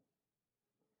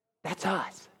 That's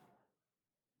us.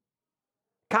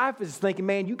 Caiaphas is thinking,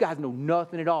 man, you guys know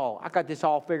nothing at all. I got this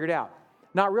all figured out.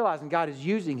 Not realizing God is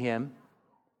using him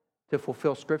to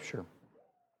fulfill Scripture.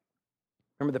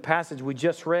 Remember the passage we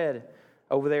just read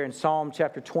over there in Psalm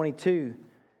chapter 22.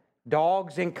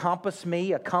 Dogs encompass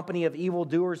me, a company of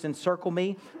evildoers encircle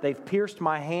me. They've pierced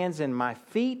my hands and my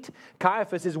feet.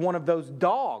 Caiaphas is one of those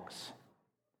dogs.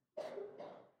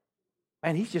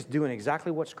 And he's just doing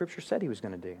exactly what Scripture said he was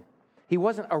going to do. He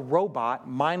wasn't a robot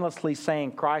mindlessly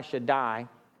saying Christ should die.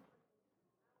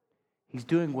 He's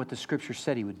doing what the Scripture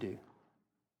said he would do.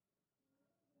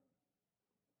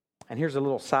 And here's a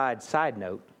little side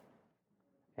note,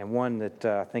 and one that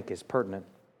I think is pertinent.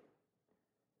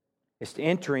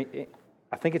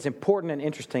 I think it's important and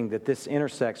interesting that this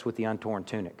intersects with the untorn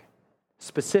tunic.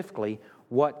 Specifically,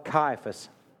 what Caiaphas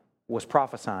was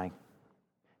prophesying.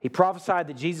 He prophesied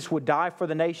that Jesus would die for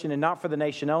the nation, and not for the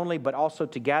nation only, but also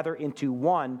to gather into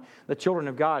one the children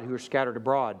of God who are scattered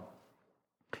abroad.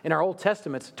 In our Old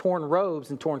Testaments, torn robes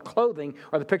and torn clothing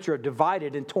are the picture of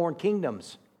divided and torn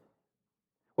kingdoms.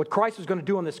 What Christ was going to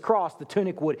do on this cross, the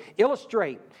tunic would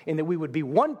illustrate in that we would be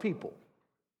one people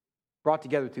brought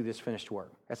together through this finished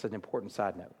work. That's an important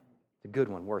side note. It's a good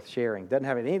one, worth sharing. Doesn't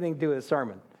have anything to do with the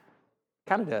sermon.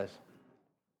 Kind of does.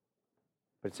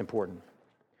 But it's important.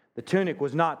 The tunic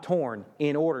was not torn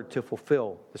in order to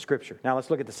fulfill the Scripture. Now let's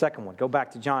look at the second one. Go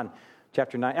back to John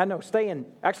chapter 9.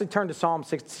 Actually turn to Psalm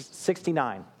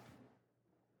 69.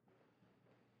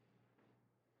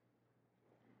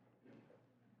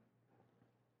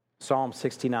 Psalm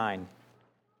 69.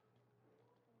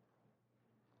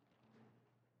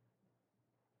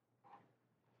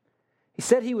 He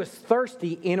said he was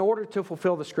thirsty in order to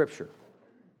fulfill the Scripture.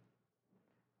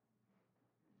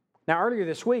 Now, earlier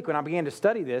this week, when I began to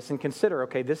study this and consider,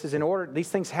 okay, this is in order, these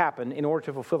things happen in order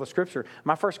to fulfill the Scripture.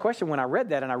 My first question when I read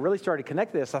that and I really started to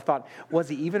connect this, I thought, was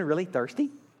he even really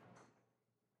thirsty?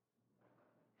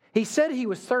 He said he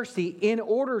was thirsty in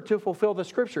order to fulfill the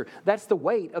Scripture. That's the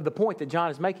weight of the point that John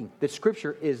is making. That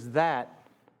Scripture is that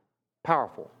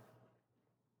powerful.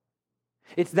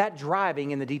 It's that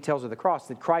driving in the details of the cross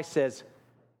that Christ says,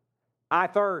 I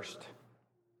thirst.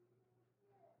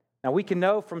 Now we can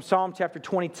know from Psalm chapter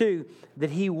 22 that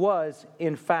he was,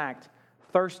 in fact,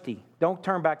 thirsty. Don't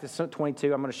turn back to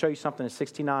 22. I'm going to show you something in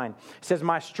 69. It says,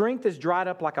 my strength is dried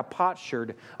up like a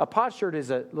potsherd. A potsherd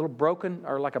is a little broken,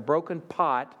 or like a broken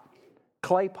pot,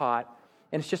 clay pot,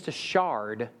 and it's just a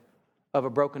shard of a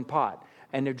broken pot.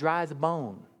 And they're dry as a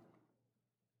bone.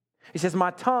 He says,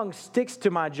 my tongue sticks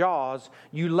to my jaws.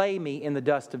 You lay me in the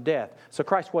dust of death. So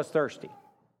Christ was thirsty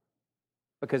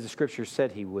because the Scripture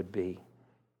said he would be.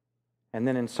 And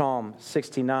then in Psalm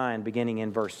 69, beginning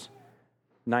in verse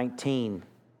 19,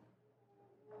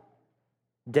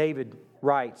 David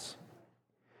writes,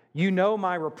 you know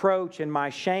my reproach and my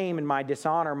shame and my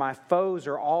dishonor. My foes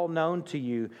are all known to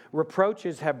you.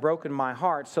 Reproaches have broken my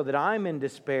heart so that I'm in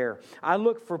despair. I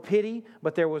looked for pity,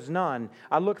 but there was none.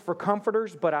 I looked for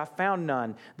comforters, but I found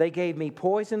none. They gave me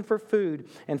poison for food,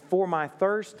 and for my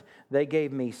thirst they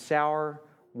gave me sour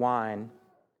wine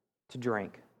to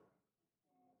drink.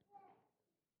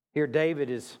 Here David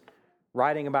is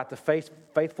writing about the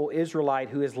faithful Israelite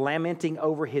who is lamenting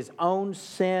over his own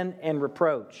sin and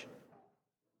reproach.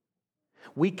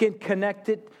 We can connect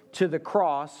it to the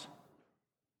cross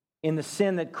in the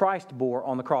sin that Christ bore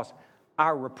on the cross,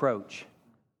 our reproach.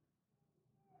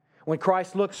 When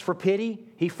Christ looks for pity,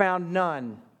 he found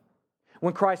none.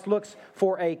 When Christ looks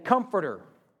for a comforter,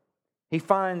 he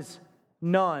finds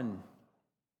none.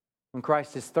 When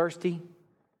Christ is thirsty,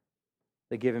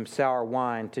 they give him sour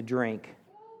wine to drink.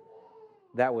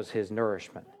 That was his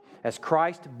nourishment. As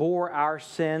Christ bore our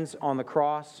sins on the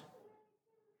cross,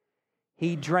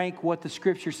 he drank what the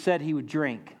Scripture said he would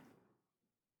drink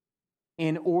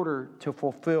in order to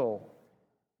fulfill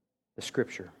the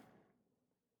Scripture.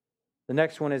 The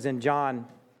next one is in John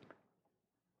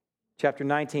chapter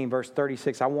 19, verse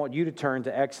 36. I want you to turn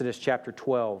to Exodus chapter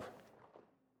 12.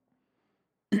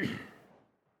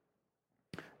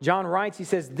 John writes, he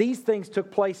says, these things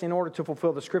took place in order to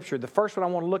fulfill the Scripture. The first one I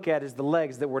want to look at is the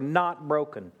legs that were not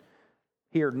broken.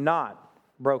 Here, not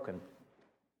broken.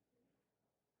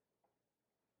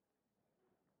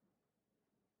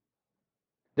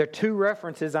 There are two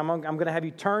references. I'm going to have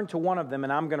you turn to one of them,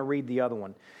 and I'm going to read the other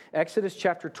one. Exodus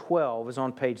chapter 12 is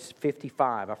on page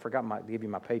 55. I forgot to give you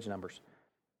my page numbers.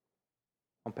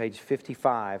 On page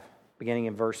 55, beginning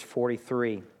in verse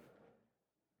 43.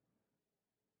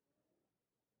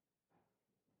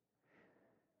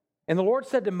 And the Lord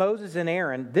said to Moses and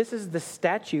Aaron, this is the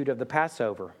statute of the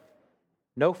Passover.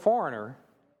 No foreigner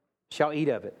shall eat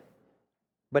of it,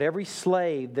 but every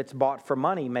slave that's bought for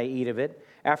money may eat of it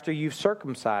after you've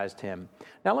circumcised him.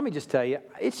 Now let me just tell you,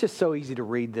 it's just so easy to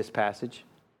read this passage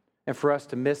and for us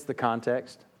to miss the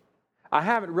context. I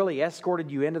haven't really escorted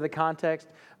you into the context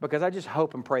because I just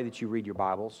hope and pray that you read your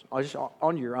Bibles just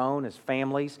on your own as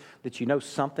families, that you know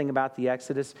something about the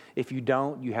Exodus. If you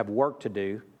don't, you have work to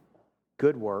do,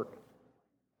 good work.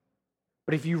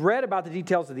 But if you read about the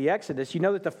details of the Exodus, you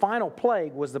know that the final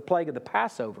plague was the plague of the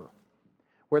Passover,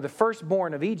 where the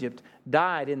firstborn of Egypt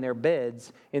died in their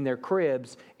beds, in their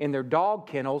cribs, in their dog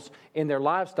kennels, in their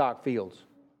livestock fields.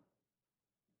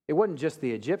 It wasn't just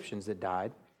the Egyptians that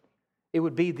died. It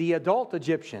would be the adult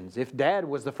Egyptians. If dad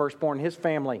was the firstborn in his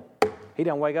family, he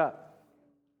don't wake up.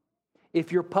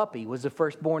 If your puppy was the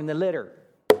firstborn in the litter,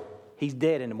 he's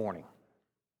dead in the morning.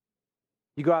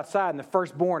 You go outside and the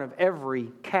firstborn of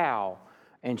every cow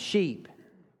and sheep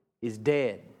is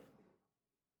dead.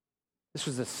 This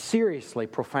was a seriously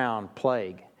profound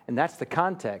plague. And that's the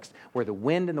context where the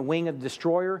wind and the wing of the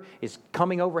destroyer is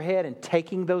coming overhead and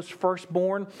taking those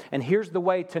firstborn. And here's the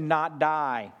way to not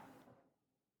die.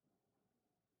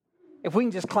 If we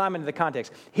can just climb into the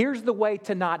context. Here's the way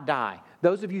to not die.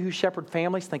 Those of you who shepherd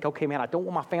families think, okay, man, I don't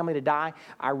want my family to die.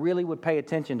 I really would pay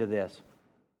attention to this.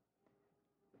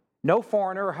 No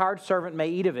foreigner or hired servant may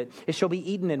eat of it. It shall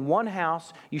be eaten in one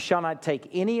house. You shall not take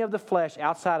any of the flesh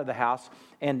outside of the house.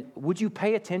 And would you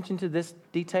pay attention to this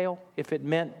detail if it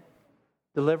meant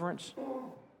deliverance?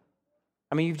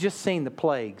 I mean, you've just seen the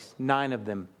plagues, 9 of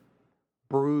them,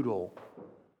 brutal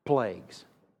plagues.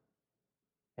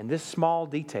 And this small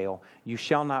detail, you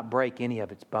shall not break any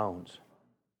of its bones.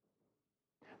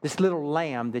 This little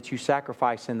lamb that you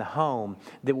sacrifice in the home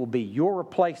that will be your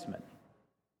replacement,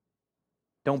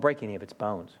 don't break any of its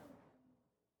bones.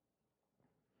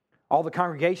 All the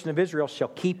congregation of Israel shall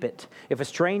keep it. If a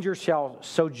stranger shall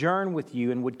sojourn with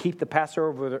you and would keep the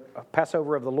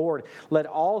Passover of the Lord, let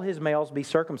all his males be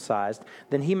circumcised,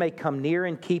 then he may come near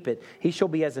and keep it. He shall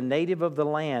be as a native of the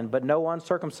land, but no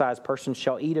uncircumcised person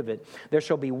shall eat of it. There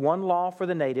shall be one law for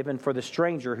the native and for the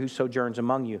stranger who sojourns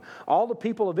among you. All the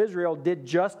people of Israel did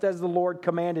just as the Lord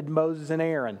commanded Moses and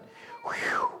Aaron.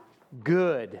 Whew,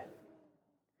 good.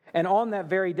 And on that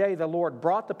very day, the Lord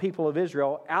brought the people of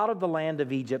Israel out of the land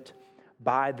of Egypt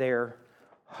by their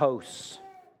hosts.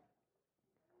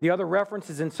 The other reference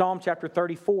is in Psalm chapter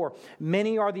 34.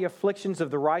 Many are the afflictions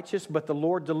of the righteous, but the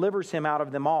Lord delivers him out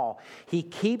of them all. He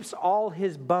keeps all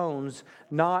his bones,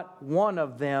 not one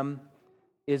of them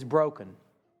is broken.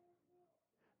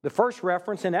 The first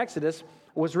reference in Exodus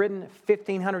was written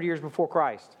 1,500 years before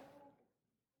Christ.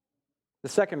 The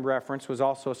second reference was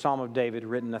also a Psalm of David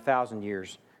written 1,000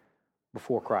 years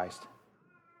before Christ.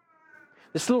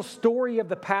 This little story of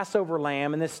the Passover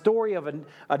lamb and this story of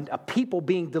a people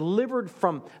being delivered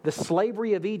from the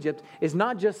slavery of Egypt is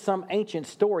not just some ancient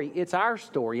story, it's our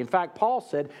story. In fact, Paul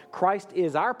said Christ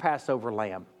is our Passover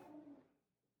lamb.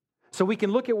 So we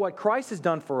can look at what Christ has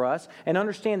done for us and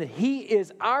understand that he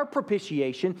is our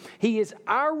propitiation, he is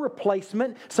our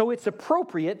replacement, so it's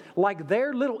appropriate, like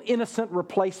their little innocent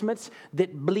replacements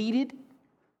that bleeded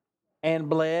and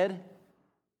bled,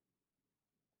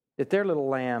 that their little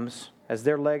lambs, as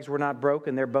their legs were not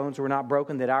broken, their bones were not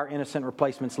broken, that our innocent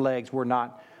replacement's legs were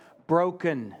not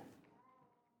broken.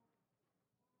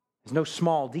 There's no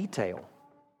small detail.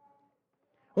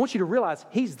 I want you to realize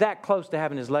he's that close to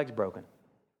having his legs broken.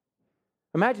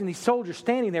 Imagine these soldiers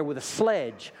standing there with a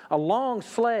sledge, a long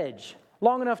sledge,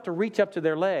 long enough to reach up to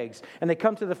their legs, and they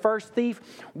come to the first thief,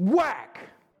 whack!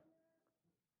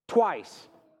 Twice,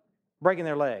 breaking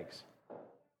their legs.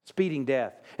 Speeding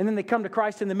death. And then they come to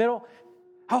Christ in the middle.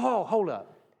 Oh, hold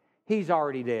up. He's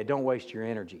already dead. Don't waste your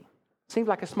energy. Seems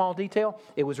like a small detail.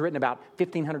 It was written about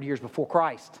 1,500 years before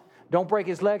Christ. Don't break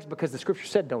his legs because the Scripture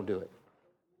said don't do it.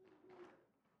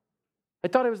 They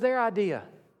thought it was their idea.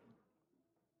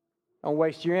 Don't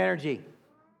waste your energy.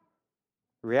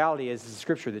 The reality is it's the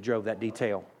Scripture that drove that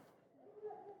detail.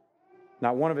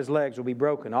 Not one of his legs will be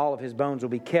broken. All of his bones will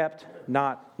be kept.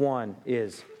 Not one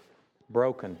is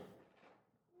broken.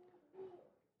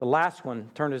 The last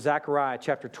one, turn to Zechariah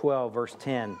chapter 12, verse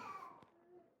 10.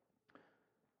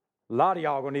 A lot of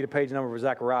y'all are going to need a page number for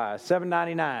Zechariah.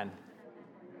 799.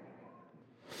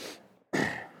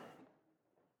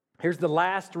 Here's the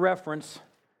last reference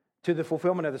to the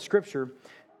fulfillment of the scripture.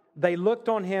 They looked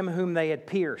on him whom they had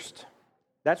pierced.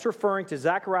 That's referring to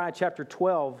Zechariah chapter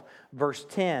 12, verse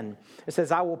 10. It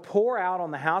says, I will pour out on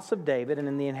the house of David and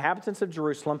in the inhabitants of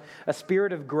Jerusalem a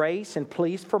spirit of grace and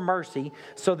pleas for mercy,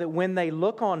 so that when they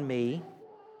look on me,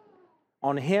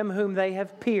 on him whom they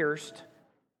have pierced,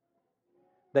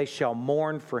 they shall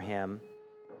mourn for him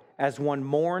as one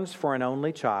mourns for an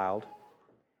only child,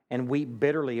 and weep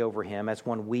bitterly over him as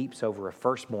one weeps over a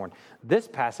firstborn. This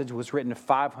passage was written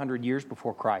 500 years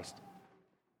before Christ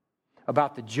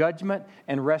about the judgment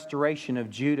and restoration of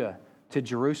Judah to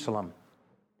Jerusalem,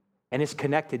 and it's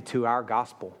connected to our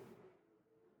gospel.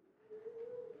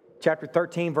 Chapter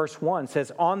 13, verse 1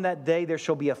 says, On that day there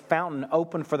shall be a fountain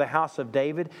opened for the house of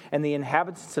David and the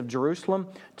inhabitants of Jerusalem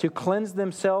to cleanse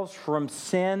themselves from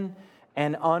sin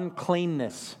and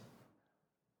uncleanness.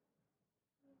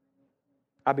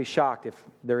 I'd be shocked if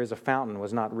there is a fountain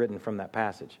was not written from that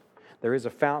passage. There is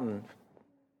a fountain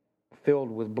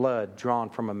filled with blood drawn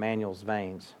from Emmanuel's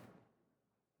veins.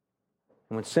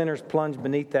 And when sinners plunge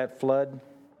beneath that flood,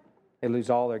 they lose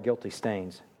all their guilty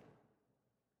stains.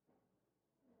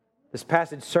 This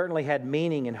passage certainly had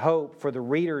meaning and hope for the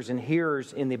readers and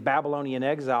hearers in the Babylonian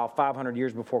exile 500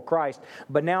 years before Christ.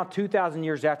 But now, 2,000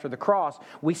 years after the cross,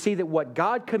 we see that what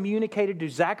God communicated to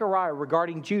Zechariah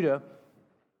regarding Judah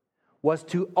was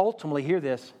to ultimately, hear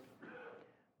this,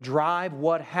 drive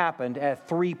what happened at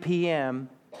 3 p.m.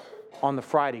 on the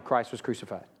Friday Christ was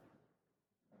crucified.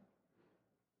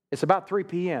 It's about 3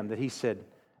 p.m. that he said,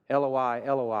 Eloi,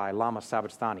 Eloi, lama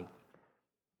sabachthani.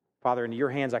 Father, into your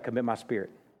hands I commit my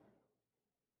spirit.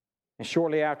 And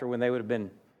shortly after, when they would have been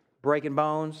breaking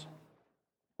bones,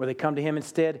 where they come to him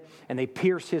instead and they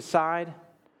pierce his side,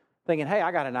 thinking, hey,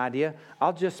 I got an idea.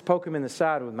 I'll just poke him in the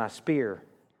side with my spear.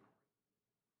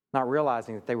 Not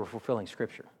realizing that they were fulfilling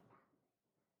Scripture.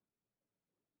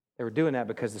 They were doing that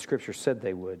because the Scripture said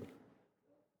they would.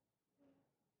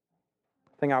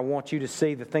 The thing I want you to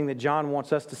see, the thing that John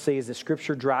wants us to see, is that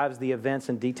Scripture drives the events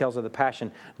and details of the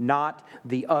Passion, not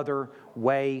the other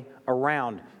way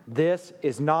around. This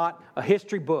is not a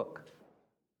history book.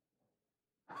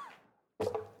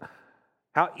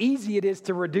 How easy it is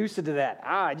to reduce it to that.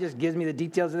 It just gives me the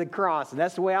details of the cross, and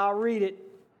that's the way I'll read it.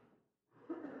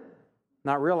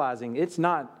 Not realizing it's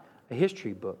not a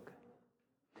history book.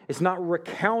 It's not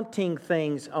recounting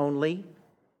things only.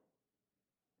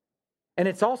 And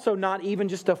it's also not even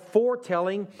just a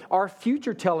foretelling or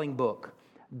future-telling book.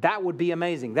 That would be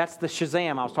amazing. That's the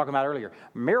Shazam I was talking about earlier.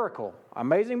 Miracle.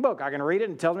 Amazing book. I can read it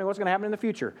and it tells me what's going to happen in the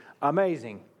future.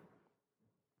 Amazing.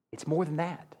 It's more than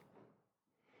that.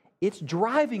 It's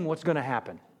driving what's going to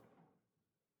happen.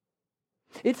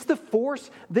 It's the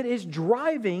force that is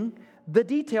driving the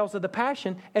details of the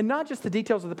Passion, and not just the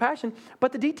details of the Passion,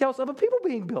 but the details of a people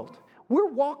being built. We're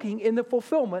walking in the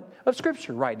fulfillment of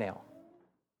Scripture right now.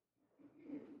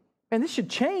 And this should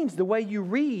change the way you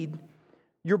read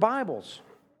your Bibles.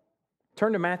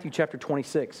 Turn to Matthew chapter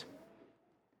 26.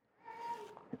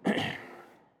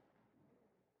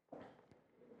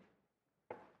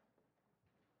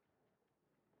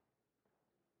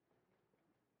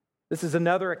 This is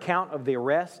another account of the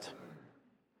arrest.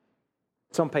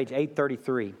 It's on page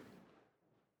 833.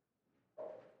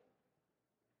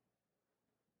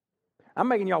 I'm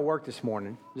making y'all work this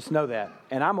morning. Just know that.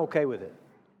 And I'm okay with it.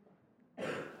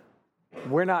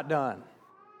 We're not done.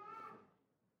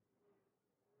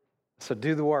 So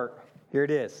do the work. Here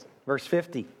it is. Verse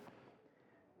 50.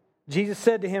 Jesus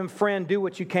said to him, Friend, do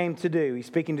what you came to do. He's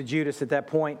speaking to Judas at that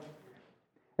point.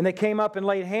 And they came up and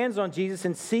laid hands on Jesus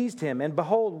and seized him. And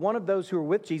behold, one of those who were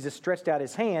with Jesus stretched out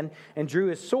his hand and drew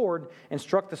his sword and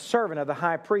struck the servant of the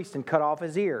high priest and cut off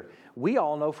his ear. We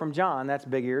all know from John that's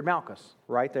big-eared Malchus,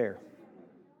 right there.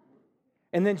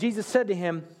 And then Jesus said to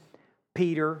him,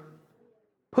 Peter,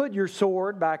 put your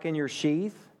sword back in your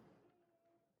sheath.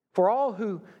 For all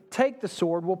who take the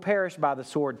sword will perish by the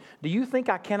sword. Do you think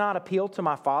I cannot appeal to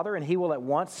my Father, and he will at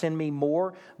once send me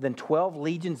more than 12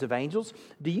 legions of angels?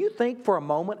 Do you think for a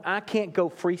moment I can't go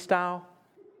freestyle?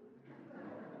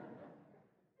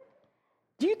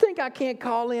 Do you think I can't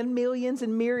call in millions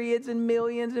and myriads and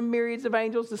millions and myriads of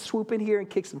angels to swoop in here and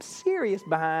kick some serious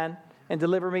behind and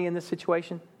deliver me in this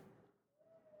situation?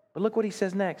 But look what he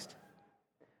says next.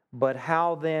 But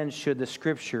how then should the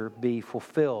Scripture be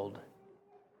fulfilled?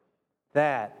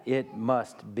 That it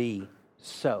must be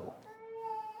so.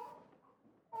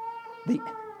 The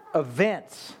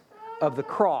events of the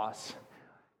cross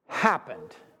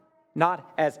happened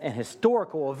not as an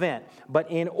historical event,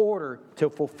 but in order to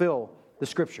fulfill the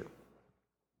Scripture.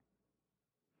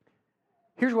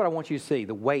 Here's what I want you to see,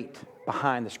 the weight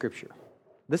behind the Scripture.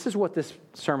 This is what this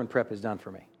sermon prep has done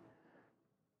for me.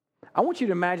 I want you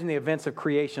to imagine the events of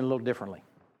creation a little differently.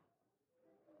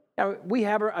 Now, we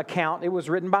have an account. It was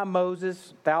written by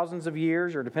Moses thousands of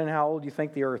years, or depending on how old you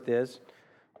think the earth is,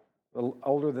 a little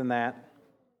older than that.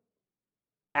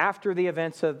 After the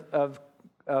events of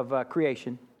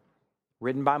creation,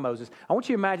 written by Moses. I want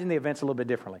you to imagine the events a little bit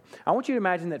differently. I want you to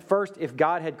imagine that first, if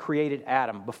God had created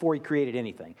Adam before he created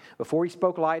anything, before he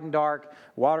spoke light and dark,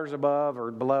 waters above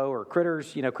or below, or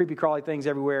critters, creepy crawly things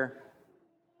everywhere.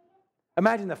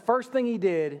 Imagine the first thing he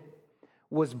did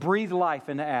was breathe life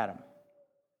into Adam.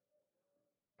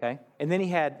 Okay? And then he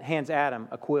hands Adam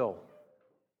a quill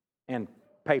and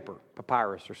paper,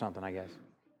 papyrus or something, I guess.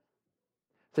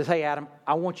 Says, hey, Adam,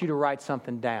 I want you to write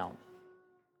something down.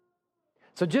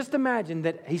 So just imagine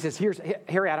that he says,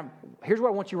 here, Adam, here's what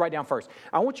I want you to write down first.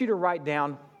 I want you to write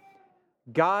down,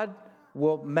 God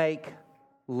will make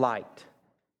light.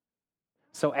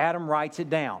 So Adam writes it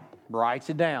down.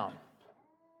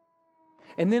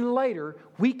 And then later,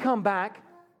 we come back,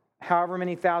 however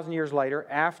many thousand years later,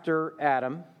 after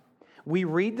Adam, we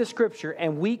read the Scripture,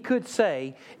 and we could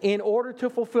say, in order to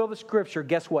fulfill the Scripture,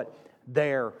 guess what?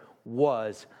 There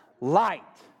was light.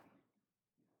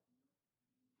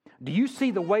 Do you see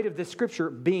the weight of this Scripture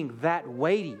being that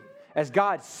weighty? As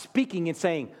God speaking and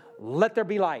saying, let there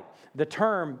be light. The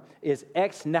term is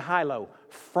ex nihilo.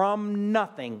 From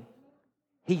nothing,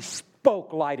 he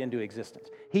spoke light into existence.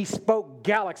 He spoke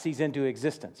galaxies into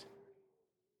existence.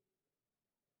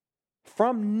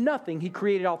 From nothing, he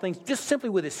created all things just simply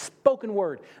with his spoken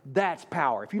word. That's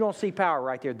power. If you don't see power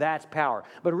right there, that's power.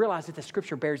 But realize that the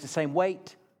Scripture bears the same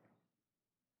weight.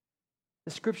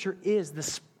 The Scripture is the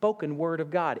spoken word of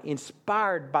God,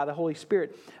 inspired by the Holy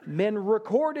Spirit. Men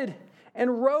recorded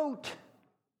and wrote.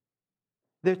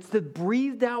 It's the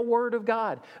breathed out word of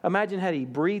God. Imagine had he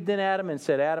breathed in Adam and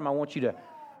said, Adam, I want you to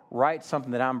write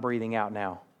something that I'm breathing out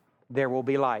now. There will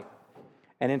be light.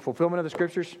 And in fulfillment of the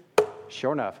Scriptures,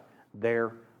 sure enough,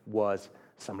 there was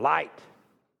some light.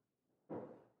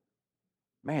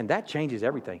 Man, that changes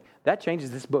everything. That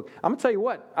changes this book. I'm going to tell you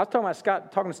what. I was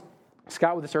talking to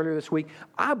Scott with this earlier this week.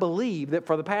 I believe that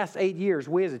for the past 8 years,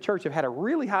 we as a church have had a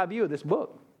really high view of this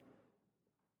book.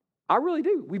 I really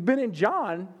do. We've been in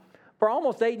John for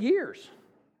almost 8 years.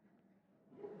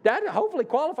 That hopefully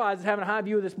qualifies as having a high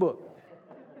view of this book.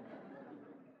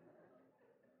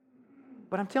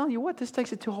 But I'm telling you what, this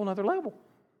takes it to a whole other level.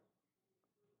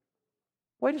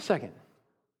 Wait a second.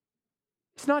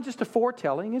 It's not just a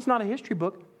foretelling. It's not a history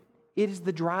book. It is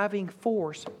the driving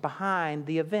force behind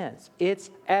the events. It's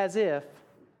as if,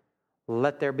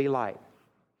 let there be light.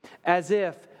 As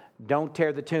if, don't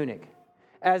tear the tunic.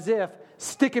 As if,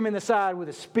 stick him in the side with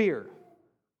a spear.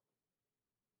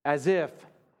 As if,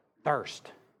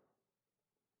 thirst.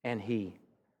 And he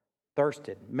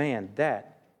thirsted. Man,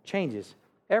 that changes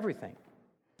everything.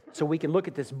 So we can look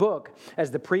at this book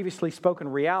as the previously spoken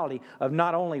reality of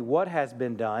not only what has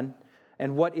been done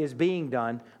and what is being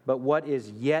done, but what is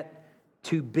yet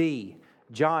to be.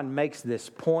 John makes this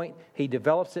point, he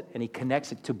develops it, and he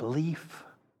connects it to belief.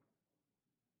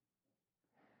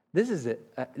 This is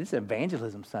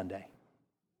Evangelism Sunday.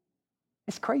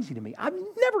 It's crazy to me. I've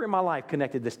never in my life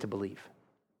connected this to belief.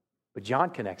 But John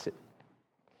connects it.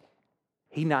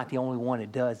 He's not the only one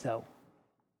that does, though.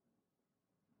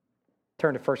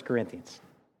 Turn to 1 Corinthians.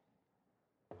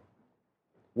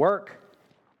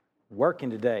 Working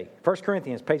today. 1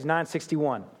 Corinthians, page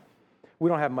 961. We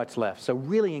don't have much left, so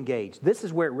really engage. This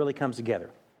is where it really comes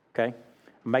together, okay?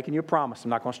 I'm making you a promise.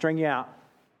 I'm not going to string you out.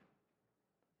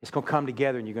 It's going to come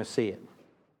together and you're going to see it.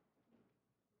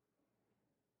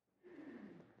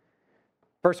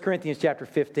 1 Corinthians chapter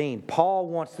 15. Paul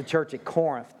wants the church at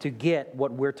Corinth to get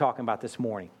what we're talking about this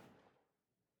morning.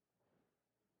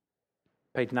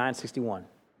 Page 961.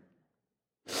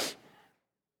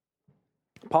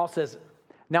 Paul says,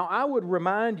 now I would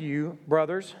remind you,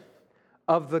 brothers,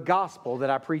 of the gospel that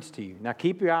I preached to you. Now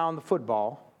keep your eye on the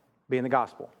football being the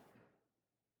gospel.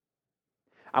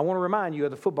 I want to remind you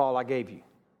of the football I gave you.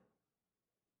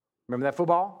 Remember that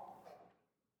football?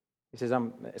 He says,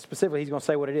 specifically, he's going to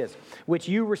say what it is. Which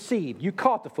you received, you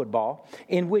caught the football,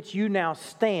 in which you now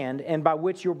stand, and by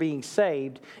which you're being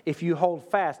saved, if you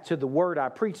hold fast to the word I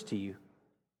preached to you,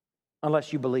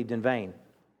 unless you believed in vain.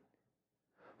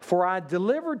 For I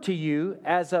delivered to you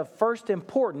as of first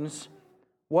importance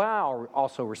what I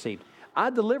also received. I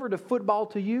delivered a football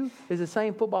to you is the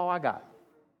same football I got.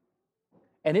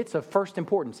 And it's of first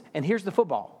importance. And here's the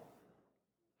football.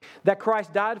 That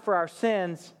Christ died for our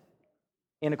sins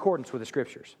in accordance with the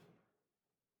Scriptures.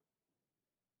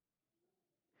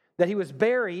 That he was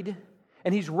buried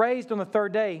and he's raised on the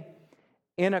third day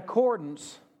in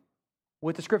accordance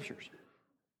with the Scriptures.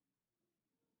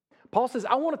 Paul says,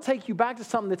 I want to take you back to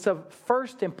something that's of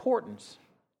first importance.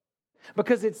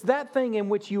 Because it's that thing in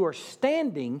which you are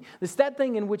standing, it's that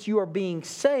thing in which you are being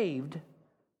saved,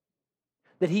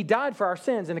 that he died for our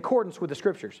sins in accordance with the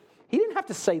Scriptures. He didn't have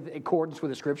to say in accordance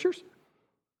with the Scriptures,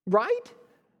 right?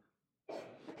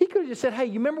 He could have just said, hey,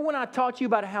 you remember when I taught you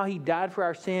about how he died for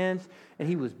our sins and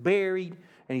he was buried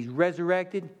and he's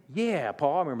resurrected? Yeah,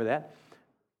 Paul, I remember that.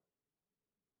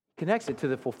 Connects it to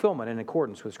the fulfillment in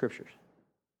accordance with the Scriptures.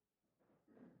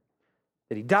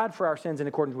 That he died for our sins in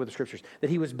accordance with the Scriptures. That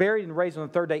he was buried and raised on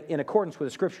the third day in accordance with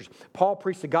the Scriptures. Paul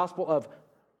preached the gospel of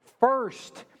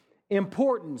first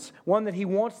importance, one that he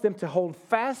wants them to hold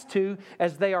fast to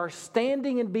as they are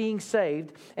standing and being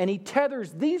saved, and he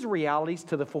tethers these realities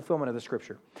to the fulfillment of the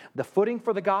Scripture. The footing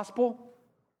for the gospel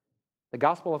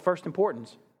of first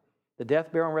importance, the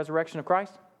death, burial, and resurrection of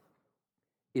Christ,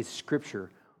 is Scripture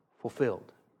fulfilled.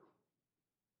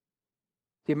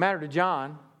 See, it mattered to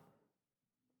John,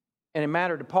 and it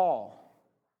mattered to Paul,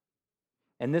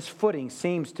 and this footing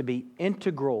seems to be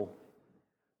integral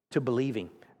to believing.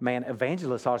 Man,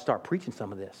 evangelists ought to start preaching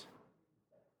some of this.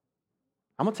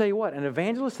 I'm going to tell you what, an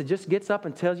evangelist that just gets up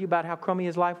and tells you about how crummy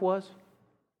his life was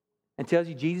and tells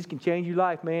you Jesus can change your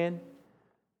life, man,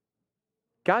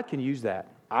 God can use that.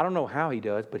 I don't know how he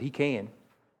does, but he can.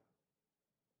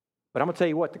 But I'm going to tell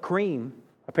you what, the cream,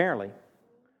 apparently,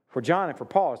 for John and for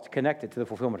Paul is to connect it to the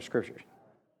fulfillment of Scriptures.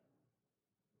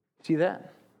 See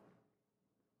that?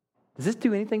 Does this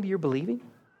do anything to your believing?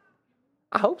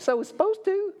 I hope so. It's supposed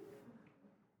to.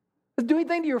 Does it do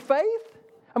anything to your faith?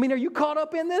 I mean, are you caught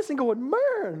up in this and going,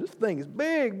 man, this thing is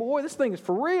big, boy. This thing is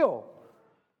for real.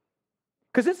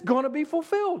 Because it's going to be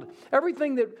fulfilled.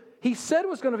 Everything that he said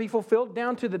was going to be fulfilled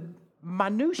down to the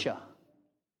minutia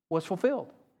was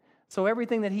fulfilled. So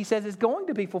everything that he says is going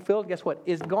to be fulfilled, guess what?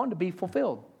 Is going to be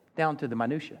fulfilled down to the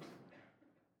minutia.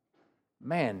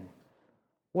 Man,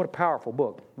 what a powerful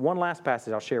book. One last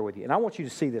passage I'll share with you. And I want you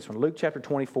to see this one. Luke chapter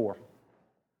 24.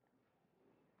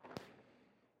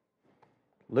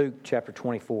 Luke chapter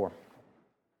 24.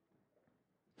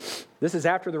 This is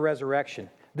after the resurrection.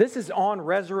 This is on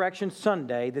Resurrection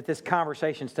Sunday that this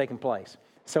conversation's taking place.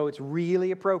 So it's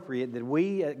really appropriate that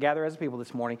we gather as a people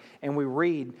this morning and we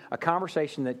read a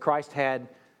conversation that Christ had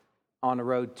on the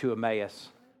road to Emmaus.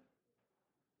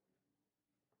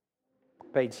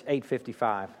 Page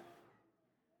 855.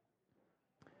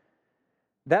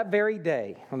 That very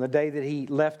day, on the day that he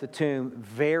left the tomb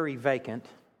very vacant,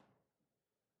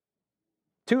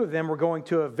 two of them were going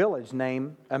to a village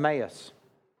named Emmaus.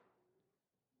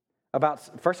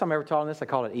 First time I ever taught on this, I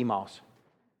called it Emos.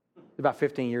 About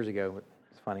 15 years ago, but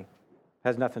it's funny. It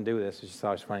has nothing to do with this, I just thought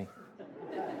it was funny.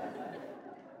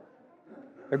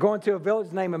 They're going to a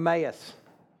village named Emmaus,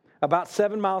 about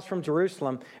 7 miles from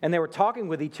Jerusalem, and they were talking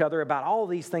with each other about all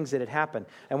these things that had happened.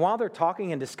 And while they're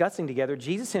talking and discussing together,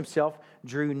 Jesus himself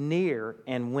drew near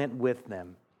and went with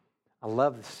them. I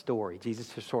love this story. Jesus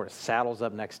just sort of saddles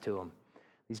up next to them.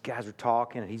 These guys are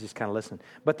talking, and he's just kind of listening.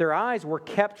 But their eyes were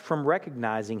kept from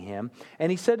recognizing him,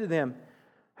 and he said to them,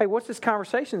 hey, what's this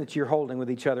conversation that you're holding with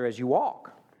each other as you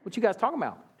walk? What you guys talking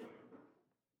about?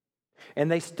 And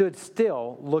they stood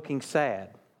still, looking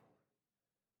sad.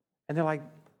 And they're like,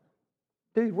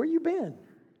 dude, where you been?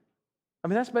 I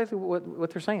mean, that's basically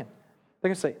what they're saying. They're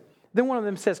going to say, then one of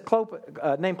them says,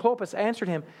 named Clopas answered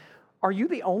him, are you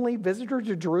the only visitor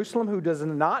to Jerusalem who does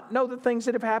not know the things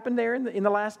that have happened there in the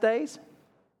last days?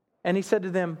 And he said to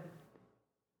them,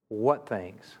 what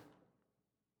things?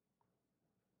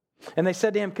 And they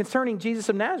said to him, concerning Jesus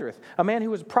of Nazareth, a man who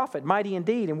was a prophet, mighty in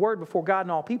deed and word before God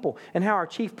and all people, and how our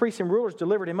chief priests and rulers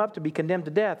delivered him up to be condemned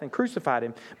to death and crucified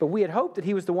him. But we had hoped that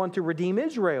he was the one to redeem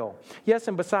Israel. Yes,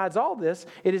 and besides all this,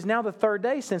 it is now the third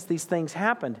day since these things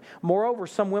happened. Moreover,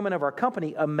 some women of our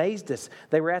company amazed us.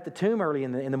 They were at the tomb early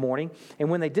in the morning,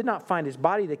 and when they did not find his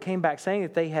body, they came back saying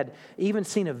that they had even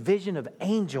seen a vision of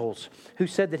angels who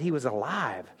said that he was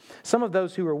alive. Some of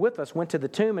those who were with us went to the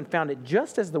tomb and found it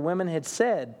just as the women had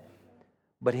said,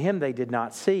 but him they did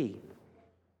not see.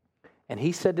 And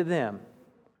he said to them,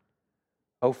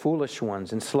 O foolish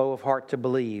ones, and slow of heart to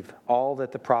believe all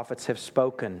that the prophets have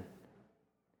spoken.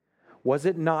 Was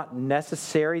it not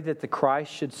necessary that the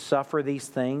Christ should suffer these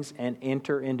things and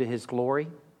enter into his glory?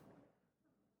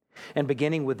 And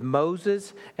beginning with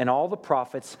Moses and all the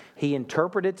prophets, he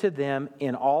interpreted to them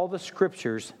in all the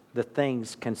scriptures the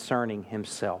things concerning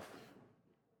himself.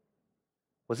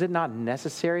 Was it not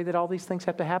necessary that all these things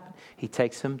have to happen? He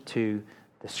takes them to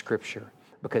the Scripture.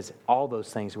 because all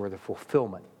those things were the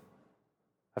fulfillment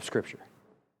of Scripture.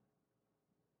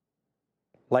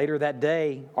 Later that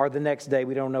day, or the next day,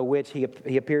 we don't know which, he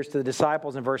appears to the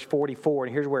disciples in verse 44,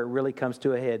 and here's where it really comes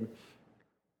to a head.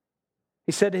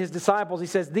 He said to his disciples, he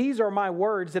says, "These are my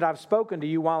words that I've spoken to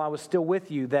you while I was still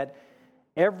with you, that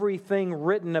everything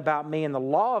written about me in the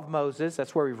law of Moses,"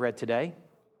 that's where we've read today,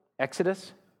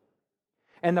 Exodus,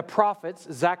 and the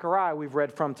prophets, Zechariah we've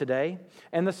read from today,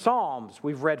 and the Psalms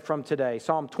we've read from today,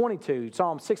 Psalm 22,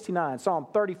 Psalm 69, Psalm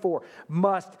 34,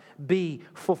 must be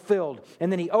fulfilled.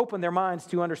 And then he opened their minds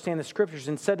to understand the Scriptures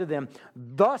and said to them,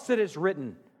 "Thus it is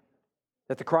written,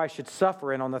 that the Christ should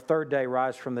suffer and on the third day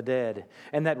rise from the dead,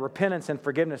 and that repentance and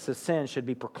forgiveness of sins should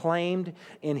be proclaimed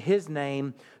in his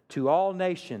name to all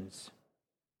nations,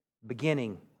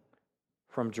 beginning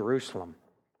from Jerusalem."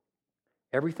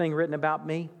 Everything written about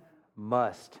me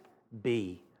must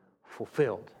be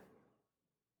fulfilled.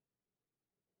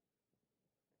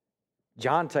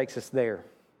 John takes us there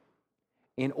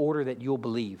in order that you'll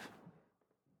believe,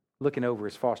 looking over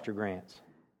his Foster Grants.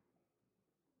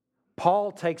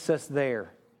 Paul takes us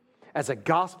there as a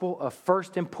gospel of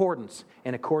first importance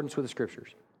in accordance with the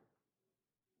Scriptures.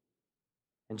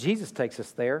 And Jesus takes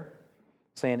us there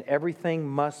saying everything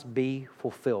must be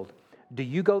fulfilled. Do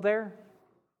you go there?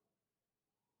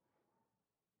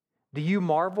 Do you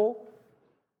marvel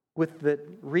with the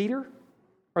reader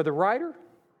or the writer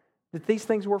that these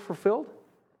things were fulfilled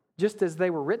just as they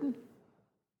were written?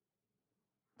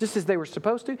 Just as they were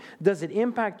supposed to? Does it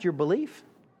impact your belief?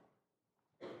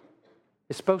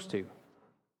 It's supposed to.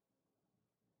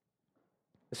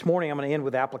 This morning I'm going to end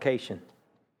with application.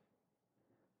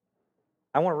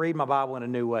 I want to read my Bible in a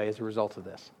new way as a result of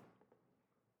this.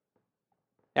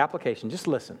 Application, just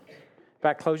listen. In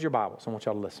fact, close your Bibles. I want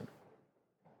y'all to listen.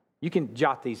 You can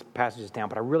jot these passages down,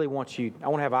 but I want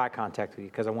to have eye contact with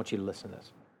you because I want you to listen to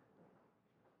this.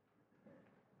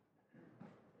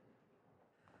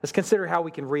 Let's consider how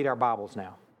we can read our Bibles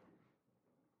now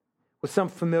with some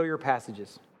familiar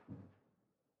passages.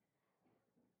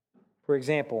 For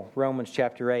example, Romans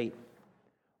chapter 8,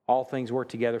 all things work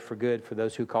together for good for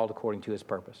those who are called according to his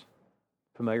purpose.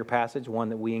 Familiar passage, one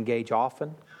that we engage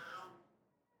often.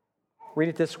 Read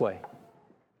it this way.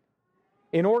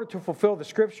 In order to fulfill the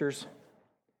Scriptures,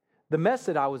 the mess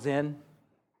that I was in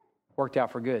worked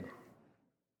out for good.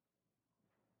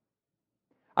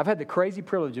 I've had the crazy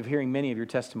privilege of hearing many of your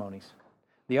testimonies.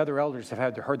 The other elders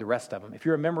have heard the rest of them. If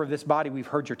you're a member of this body, we've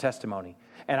heard your testimony.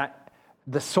 And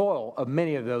the soil of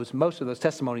most of those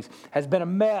testimonies has been a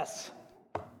mess.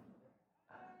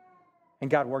 And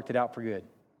God worked it out for good.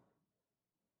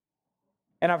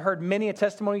 And I've heard many a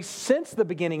testimony since the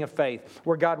beginning of faith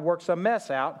where God works a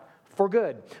mess out for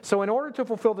good. So in order to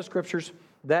fulfill the Scriptures,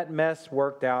 that mess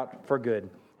worked out for good.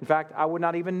 In fact, I would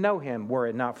not even know him were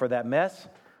it not for that mess.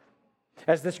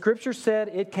 As the Scripture said,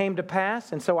 it came to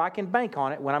pass, and so I can bank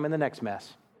on it when I'm in the next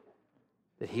mess,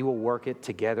 that he will work it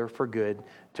together for good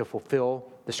to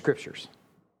fulfill the Scriptures.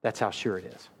 That's how sure it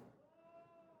is.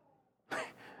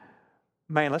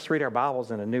 Man, let's read our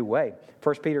Bibles in a new way.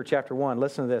 1 Peter chapter 1,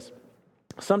 listen to this.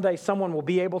 Someday someone will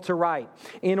be able to write,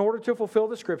 in order to fulfill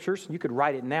the Scriptures, you could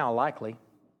write it now likely,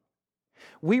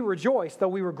 we rejoice though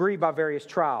we were grieved by various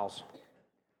trials.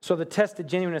 So the tested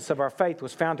genuineness of our faith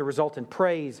was found to result in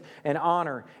praise and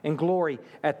honor and glory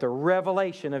at the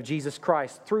revelation of Jesus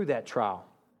Christ through that trial.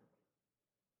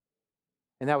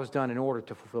 And that was done in order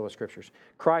to fulfill the Scriptures.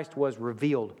 Christ was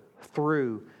revealed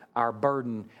through our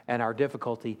burden and our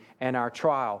difficulty and our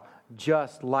trial,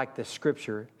 just like the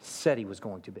Scripture said he was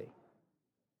going to be.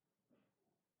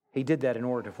 He did that in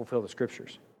order to fulfill the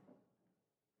Scriptures.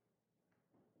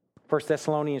 1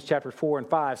 Thessalonians chapter 4 and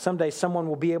 5, someday someone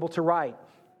will be able to write.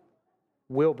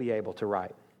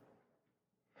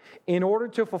 In order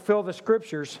to fulfill the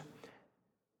Scriptures,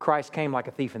 Christ came like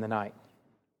a thief in the night.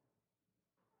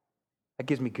 That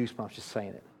gives me goosebumps just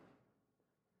saying it.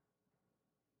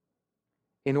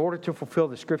 In order to fulfill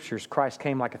the Scriptures, Christ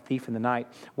came like a thief in the night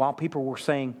while people were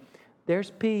saying,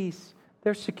 there's peace,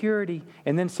 there's security.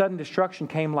 And then sudden destruction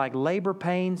came like labor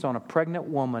pains on a pregnant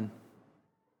woman.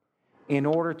 In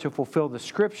order to fulfill the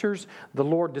Scriptures, the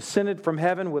Lord descended from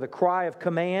heaven with a cry of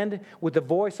command, with the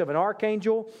voice of an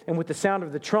archangel, and with the sound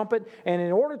of the trumpet. And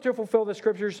in order to fulfill the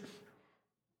Scriptures,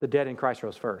 the dead in Christ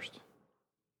rose first.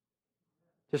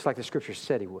 Just like the Scriptures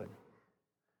said he would.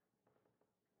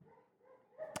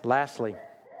 Lastly,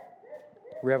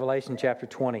 Revelation chapter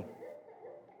 20.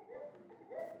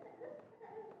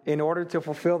 In order to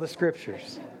fulfill the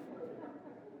Scriptures,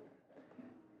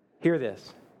 hear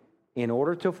this. In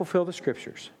order to fulfill the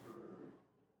Scriptures,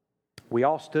 we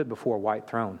all stood before a white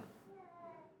throne.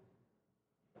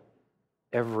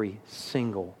 every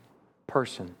single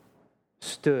person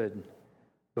stood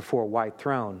before a white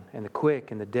throne, and the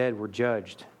quick and the dead were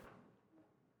judged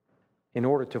in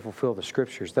order to fulfill the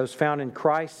Scriptures. Those found in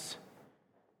Christ,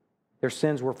 their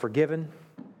sins were forgiven,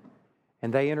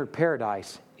 and they entered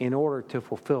paradise in order to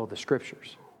fulfill the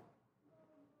Scriptures.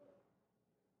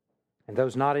 And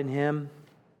those not in Him,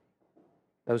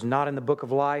 those not in the book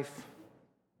of life,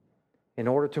 in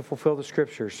order to fulfill the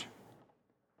Scriptures,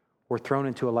 were thrown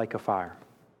into a lake of fire.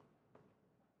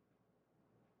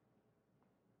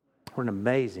 What an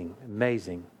amazing,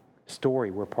 amazing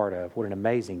story we're part of. What an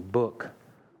amazing book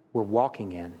we're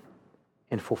walking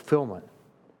in fulfillment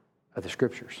of the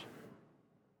Scriptures.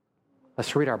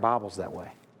 Let's read our Bibles that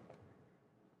way.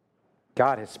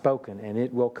 God has spoken, and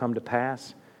it will come to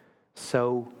pass.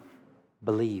 So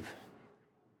believe.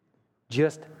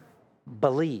 Just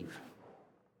believe.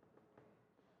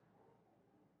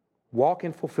 Walk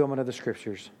in fulfillment of the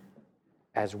Scriptures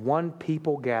as one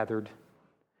people gathered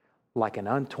like an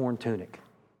untorn tunic.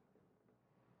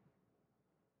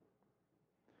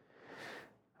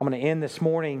 I'm going to end this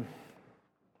morning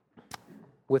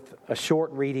with a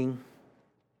short reading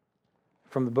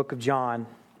from the book of John.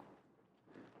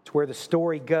 It's where the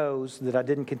story goes that I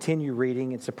didn't continue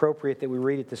reading. It's appropriate that we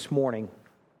read it this morning.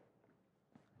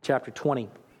 Chapter 20,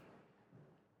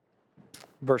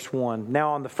 verse 1.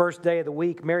 Now on the first day of the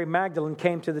week, Mary Magdalene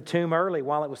came to the tomb early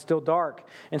while it was still dark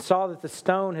and saw that the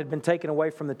stone had been taken away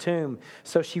from the tomb.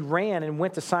 So she ran and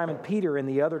went to Simon Peter and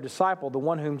the other disciple, the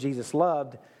one whom Jesus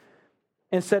loved,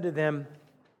 and said to them,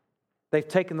 "They've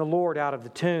taken the Lord out of the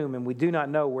tomb, and we do not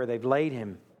know where they've laid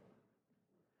him."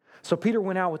 So Peter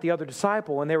went out with the other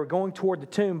disciple, and they were going toward the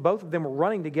tomb. Both of them were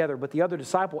running together, but the other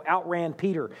disciple outran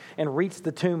Peter and reached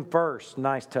the tomb first.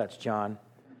 Nice touch, John.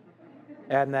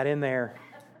 Adding that in there.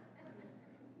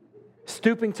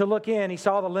 Stooping to look in, he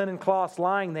saw the linen cloths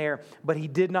lying there, but he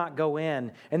did not go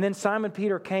in. And then Simon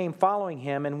Peter came following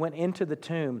him and went into the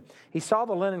tomb. He saw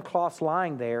the linen cloths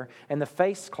lying there, and the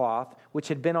face cloth, which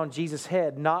had been on Jesus'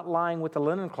 head, not lying with the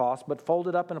linen cloths, but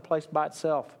folded up in a place by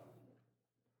itself.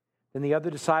 Then the other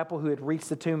disciple who had reached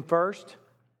the tomb first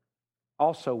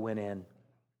also went in,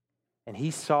 and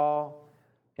he saw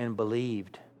and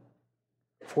believed.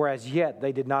 For as yet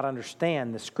they did not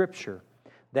understand the Scripture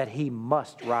that he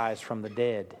must rise from the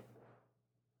dead.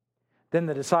 Then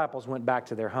the disciples went back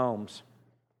to their homes.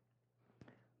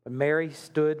 But Mary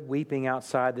stood weeping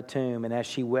outside the tomb, and as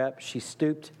she wept, she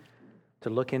stooped to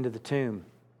look into the tomb.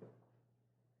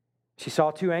 She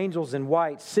saw two angels in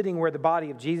white sitting where the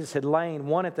body of Jesus had lain,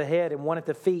 one at the head and one at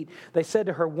the feet. They said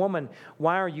to her, "Woman,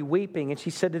 why are you weeping?" And she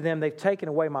said to them, "They've taken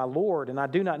away my Lord, and I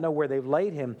do not know where they've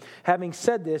laid him." Having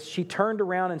said this, she turned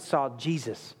around and saw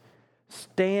Jesus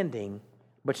standing,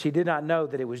 but she did not know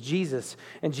that it was Jesus.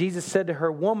 And Jesus said to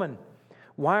her, "Woman,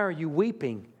 why are you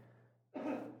weeping?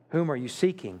 Whom are you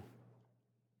seeking?"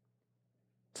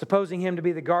 Supposing him to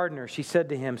be the gardener, she said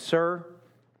to him, "Sir,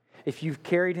 if you've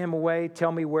carried him away,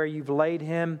 tell me where you've laid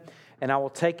him, and I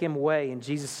will take him away." And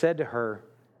Jesus said to her,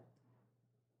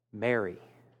 "Mary."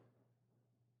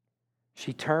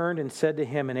 She turned and said to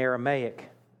him in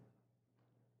Aramaic,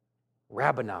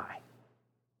 "Rabboni."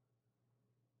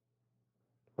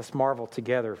 Let's marvel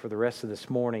together for the rest of this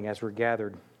morning as we're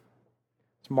gathered.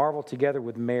 Let's marvel together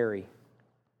with Mary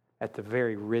at the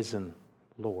very risen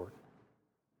Lord.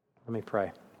 Let me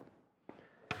pray.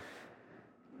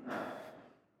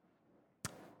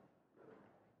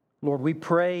 Lord, we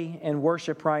pray and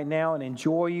worship right now and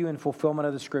enjoy you in fulfillment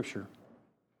of the Scripture.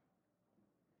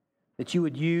 That you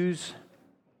would use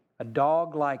a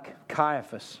dog like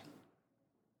Caiaphas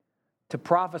to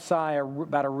prophesy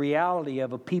about a reality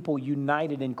of a people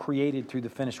united and created through the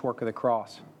finished work of the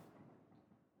cross.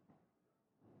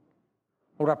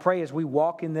 Lord, I pray as we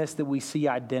walk in this that we see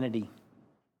identity.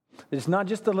 That it's not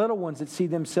just the little ones that see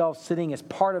themselves sitting as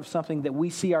part of something, that we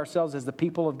see ourselves as the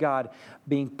people of God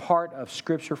being part of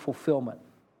Scripture fulfillment.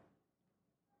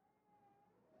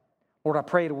 Lord, I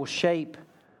pray it will shape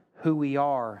who we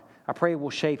are. I pray it will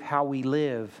shape how we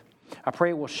live. I pray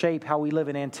it will shape how we live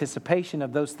in anticipation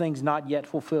of those things not yet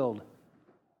fulfilled.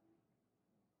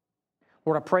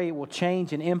 Lord, I pray it will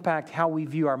change and impact how we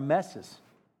view our messes,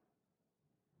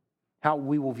 how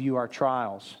we will view our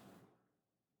trials.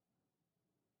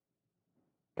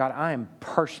 God, I am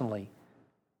personally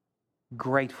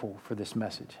grateful for this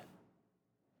message.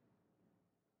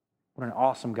 What an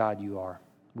awesome God you are.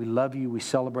 We love you. We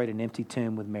celebrate an empty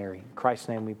tomb with Mary. In Christ's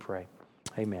name we pray.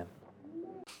 Amen.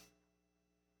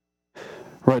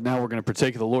 Right now we're going to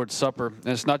partake of the Lord's Supper. And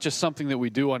it's not just something that we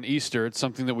do on Easter. It's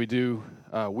something that we do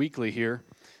weekly here.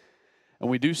 And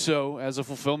we do so as a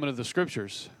fulfillment of the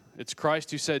Scriptures. It's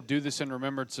Christ who said, "Do this in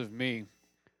remembrance of me."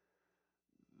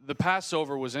 The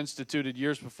Passover was instituted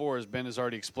years before, as Ben has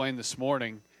already explained this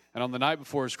morning. And on the night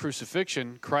before his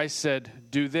crucifixion, Christ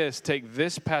said, "Do this, take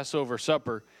this Passover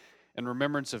supper in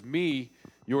remembrance of me,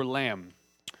 your lamb."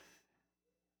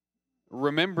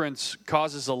 Remembrance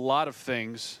causes a lot of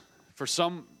things. For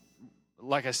some,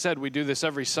 like I said, we do this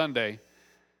every Sunday.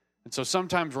 And so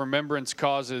sometimes remembrance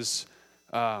causes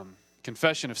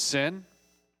confession of sin.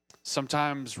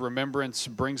 Sometimes remembrance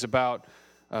brings about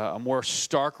a more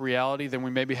stark reality than we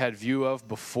maybe had view of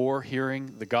before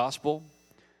hearing the gospel.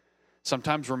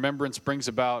 Sometimes remembrance brings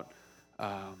about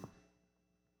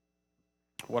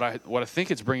what I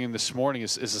think it's bringing this morning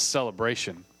is a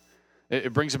celebration.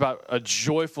 It brings about a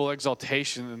joyful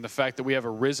exaltation in the fact that we have a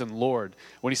risen Lord.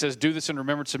 When he says, "Do this in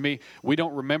remembrance of me," we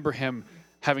don't remember him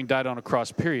having died on a cross,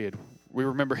 period. We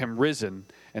remember him risen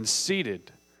and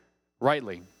seated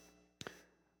rightly.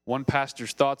 One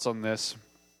pastor's thoughts on this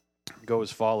go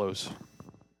as follows.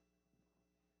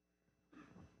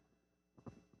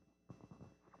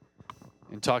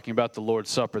 In talking about the Lord's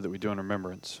Supper that we do in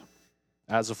remembrance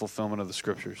as a fulfillment of the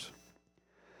Scriptures.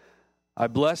 "I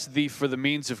bless thee for the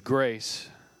means of grace.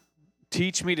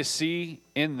 Teach me to see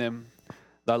in them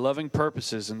thy loving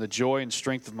purposes and the joy and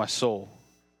strength of my soul.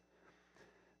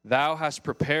 Thou hast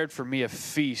prepared for me a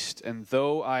feast, and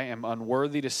though I am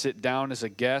unworthy to sit down as a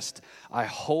guest, I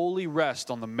wholly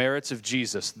rest on the merits of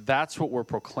Jesus." That's what we're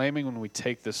proclaiming when we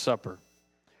take this supper.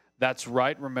 That's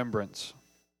right remembrance.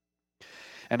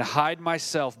 "And hide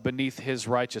myself beneath his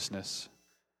righteousness.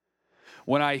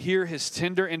 When I hear his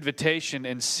tender invitation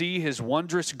and see his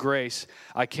wondrous grace,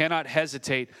 I cannot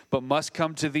hesitate, but must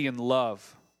come to thee in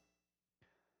love.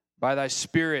 By thy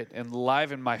Spirit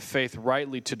enliven my faith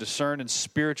rightly to discern and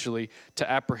spiritually to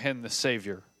apprehend the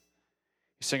Savior."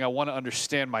 He's saying, I want to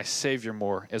understand my Savior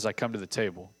more as I come to the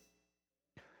table.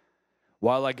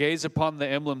 "While I gaze upon the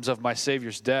emblems of my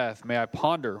Savior's death, may I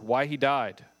ponder why he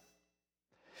died.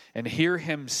 And hear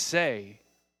him say,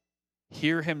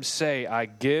 I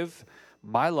give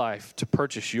my life to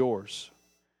purchase yours.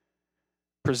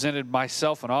 Presented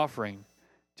myself an offering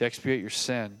to expiate your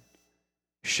sin.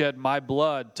 Shed my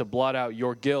blood to blot out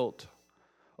your guilt.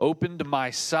 Opened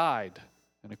my side,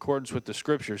 in accordance with the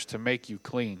Scriptures, to make you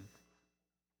clean.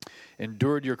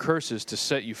 Endured your curses to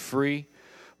set you free.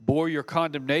 Bore your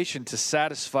condemnation to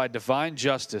satisfy divine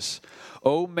justice.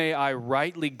 Oh, may I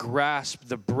rightly grasp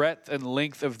the breadth and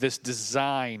length of this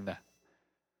design.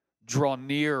 Draw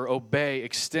near, obey,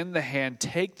 extend the hand,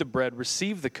 take the bread,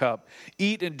 receive the cup,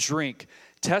 eat and drink.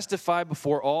 Testify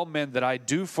before all men that I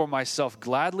do for myself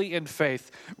gladly in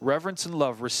faith, reverence and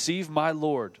love, receive my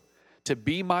Lord to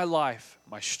be my life,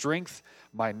 my strength,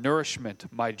 my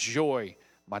nourishment, my joy,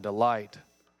 my delight.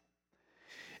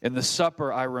 In the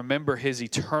supper, I remember his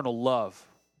eternal love.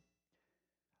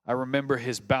 I remember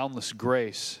his boundless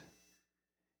grace,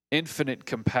 infinite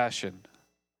compassion,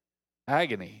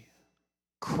 agony,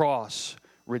 cross,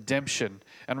 redemption,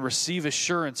 and receive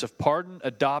assurance of pardon,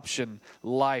 adoption,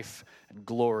 life, and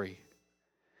glory.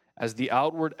 As the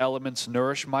outward elements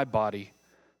nourish my body,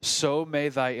 so may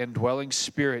thy indwelling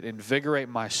Spirit invigorate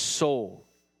my soul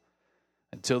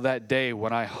until that day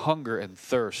when I hunger and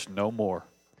thirst no more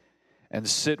and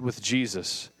sit with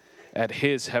Jesus at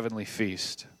his heavenly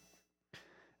feast.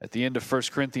 At the end of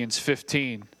 1 Corinthians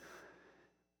 15,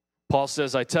 Paul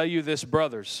says, I tell you this,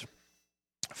 brothers,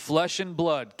 flesh and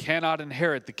blood cannot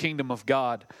inherit the kingdom of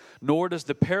God, nor does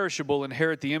the perishable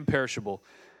inherit the imperishable.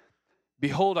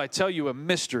 Behold, I tell you a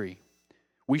mystery.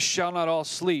 We shall not all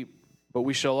sleep, but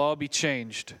we shall all be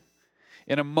changed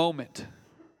in a moment,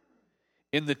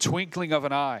 in the twinkling of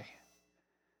an eye,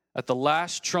 at the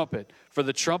last trumpet. For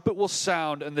the trumpet will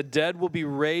sound, and the dead will be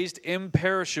raised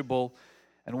imperishable,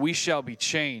 and we shall be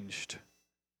changed.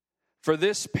 For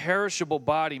this perishable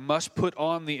body must put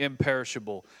on the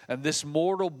imperishable, and this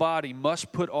mortal body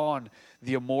must put on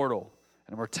the immortal,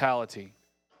 and immortality.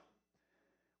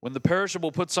 When the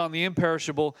perishable puts on the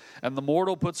imperishable, and the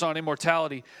mortal puts on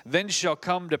immortality, then shall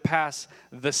come to pass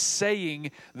the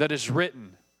saying that is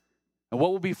written. And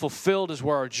what will be fulfilled is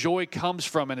where our joy comes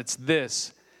from, and it's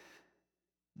this: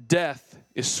 death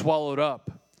is swallowed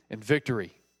up in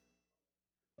victory.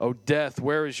 O death,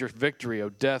 where is your victory? O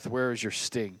death, where is your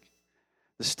sting?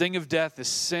 The sting of death is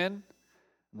sin,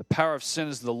 and the power of sin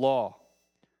is the law.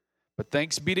 But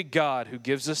thanks be to God who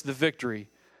gives us the victory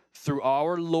through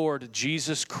our Lord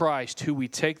Jesus Christ, who we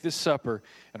take this supper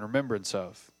in remembrance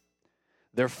of.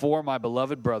 Therefore, my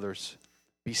beloved brothers,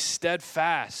 be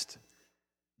steadfast,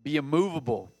 be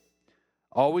immovable,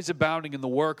 always abounding in the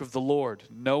work of the Lord,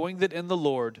 knowing that in the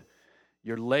Lord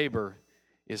your labor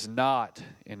is not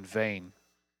in vain.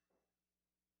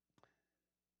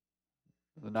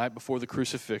 The night before the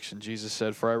crucifixion, Jesus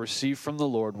said, "For I received from the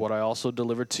Lord what I also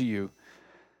delivered to you,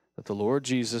 that the Lord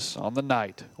Jesus, on the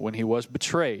night when he was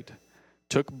betrayed,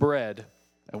 took bread,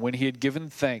 and when he had given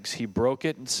thanks, he broke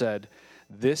it and said,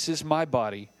 'This is my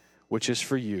body, which is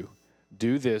for you.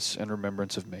 Do this in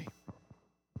remembrance of me.'"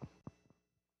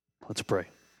 Let's pray.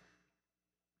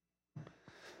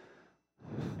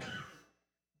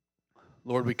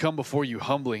 Lord, we come before you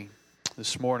humbly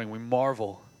this morning. We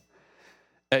marvel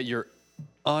at your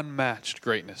unmatched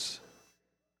greatness.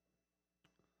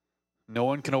 No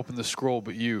one can open the scroll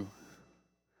but you.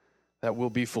 That will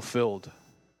be fulfilled.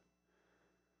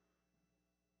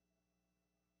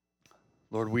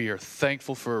 Lord, we are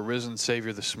thankful for a risen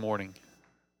Savior this morning.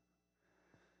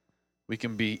 We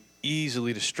can be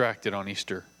easily distracted on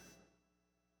Easter.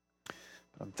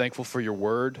 I'm thankful for your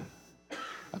word.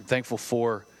 I'm thankful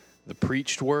for the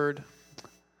preached word.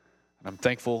 And I'm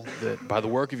thankful that by the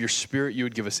work of your Spirit, you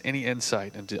would give us any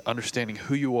insight into understanding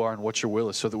who you are and what your will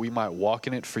is, so that we might walk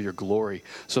in it for your glory,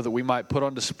 so that we might put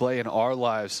on display in our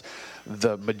lives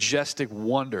the majestic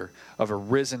wonder of a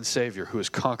risen Savior who has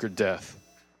conquered death.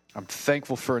 I'm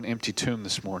thankful for an empty tomb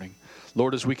this morning.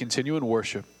 Lord, as we continue in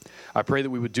worship, I pray that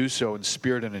we would do so in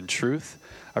spirit and in truth.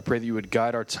 I pray that you would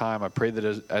guide our time. I pray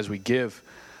that as we give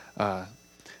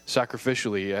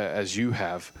sacrificially as you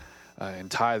have, in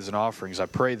tithes and offerings, I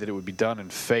pray that it would be done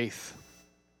in faith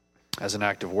as an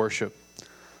act of worship.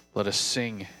 Let us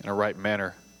sing in a right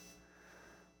manner.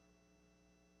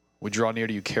 We draw near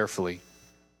to you carefully.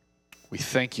 We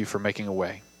thank you for making a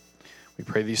way. We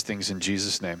pray these things in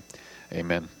Jesus' name.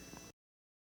 Amen.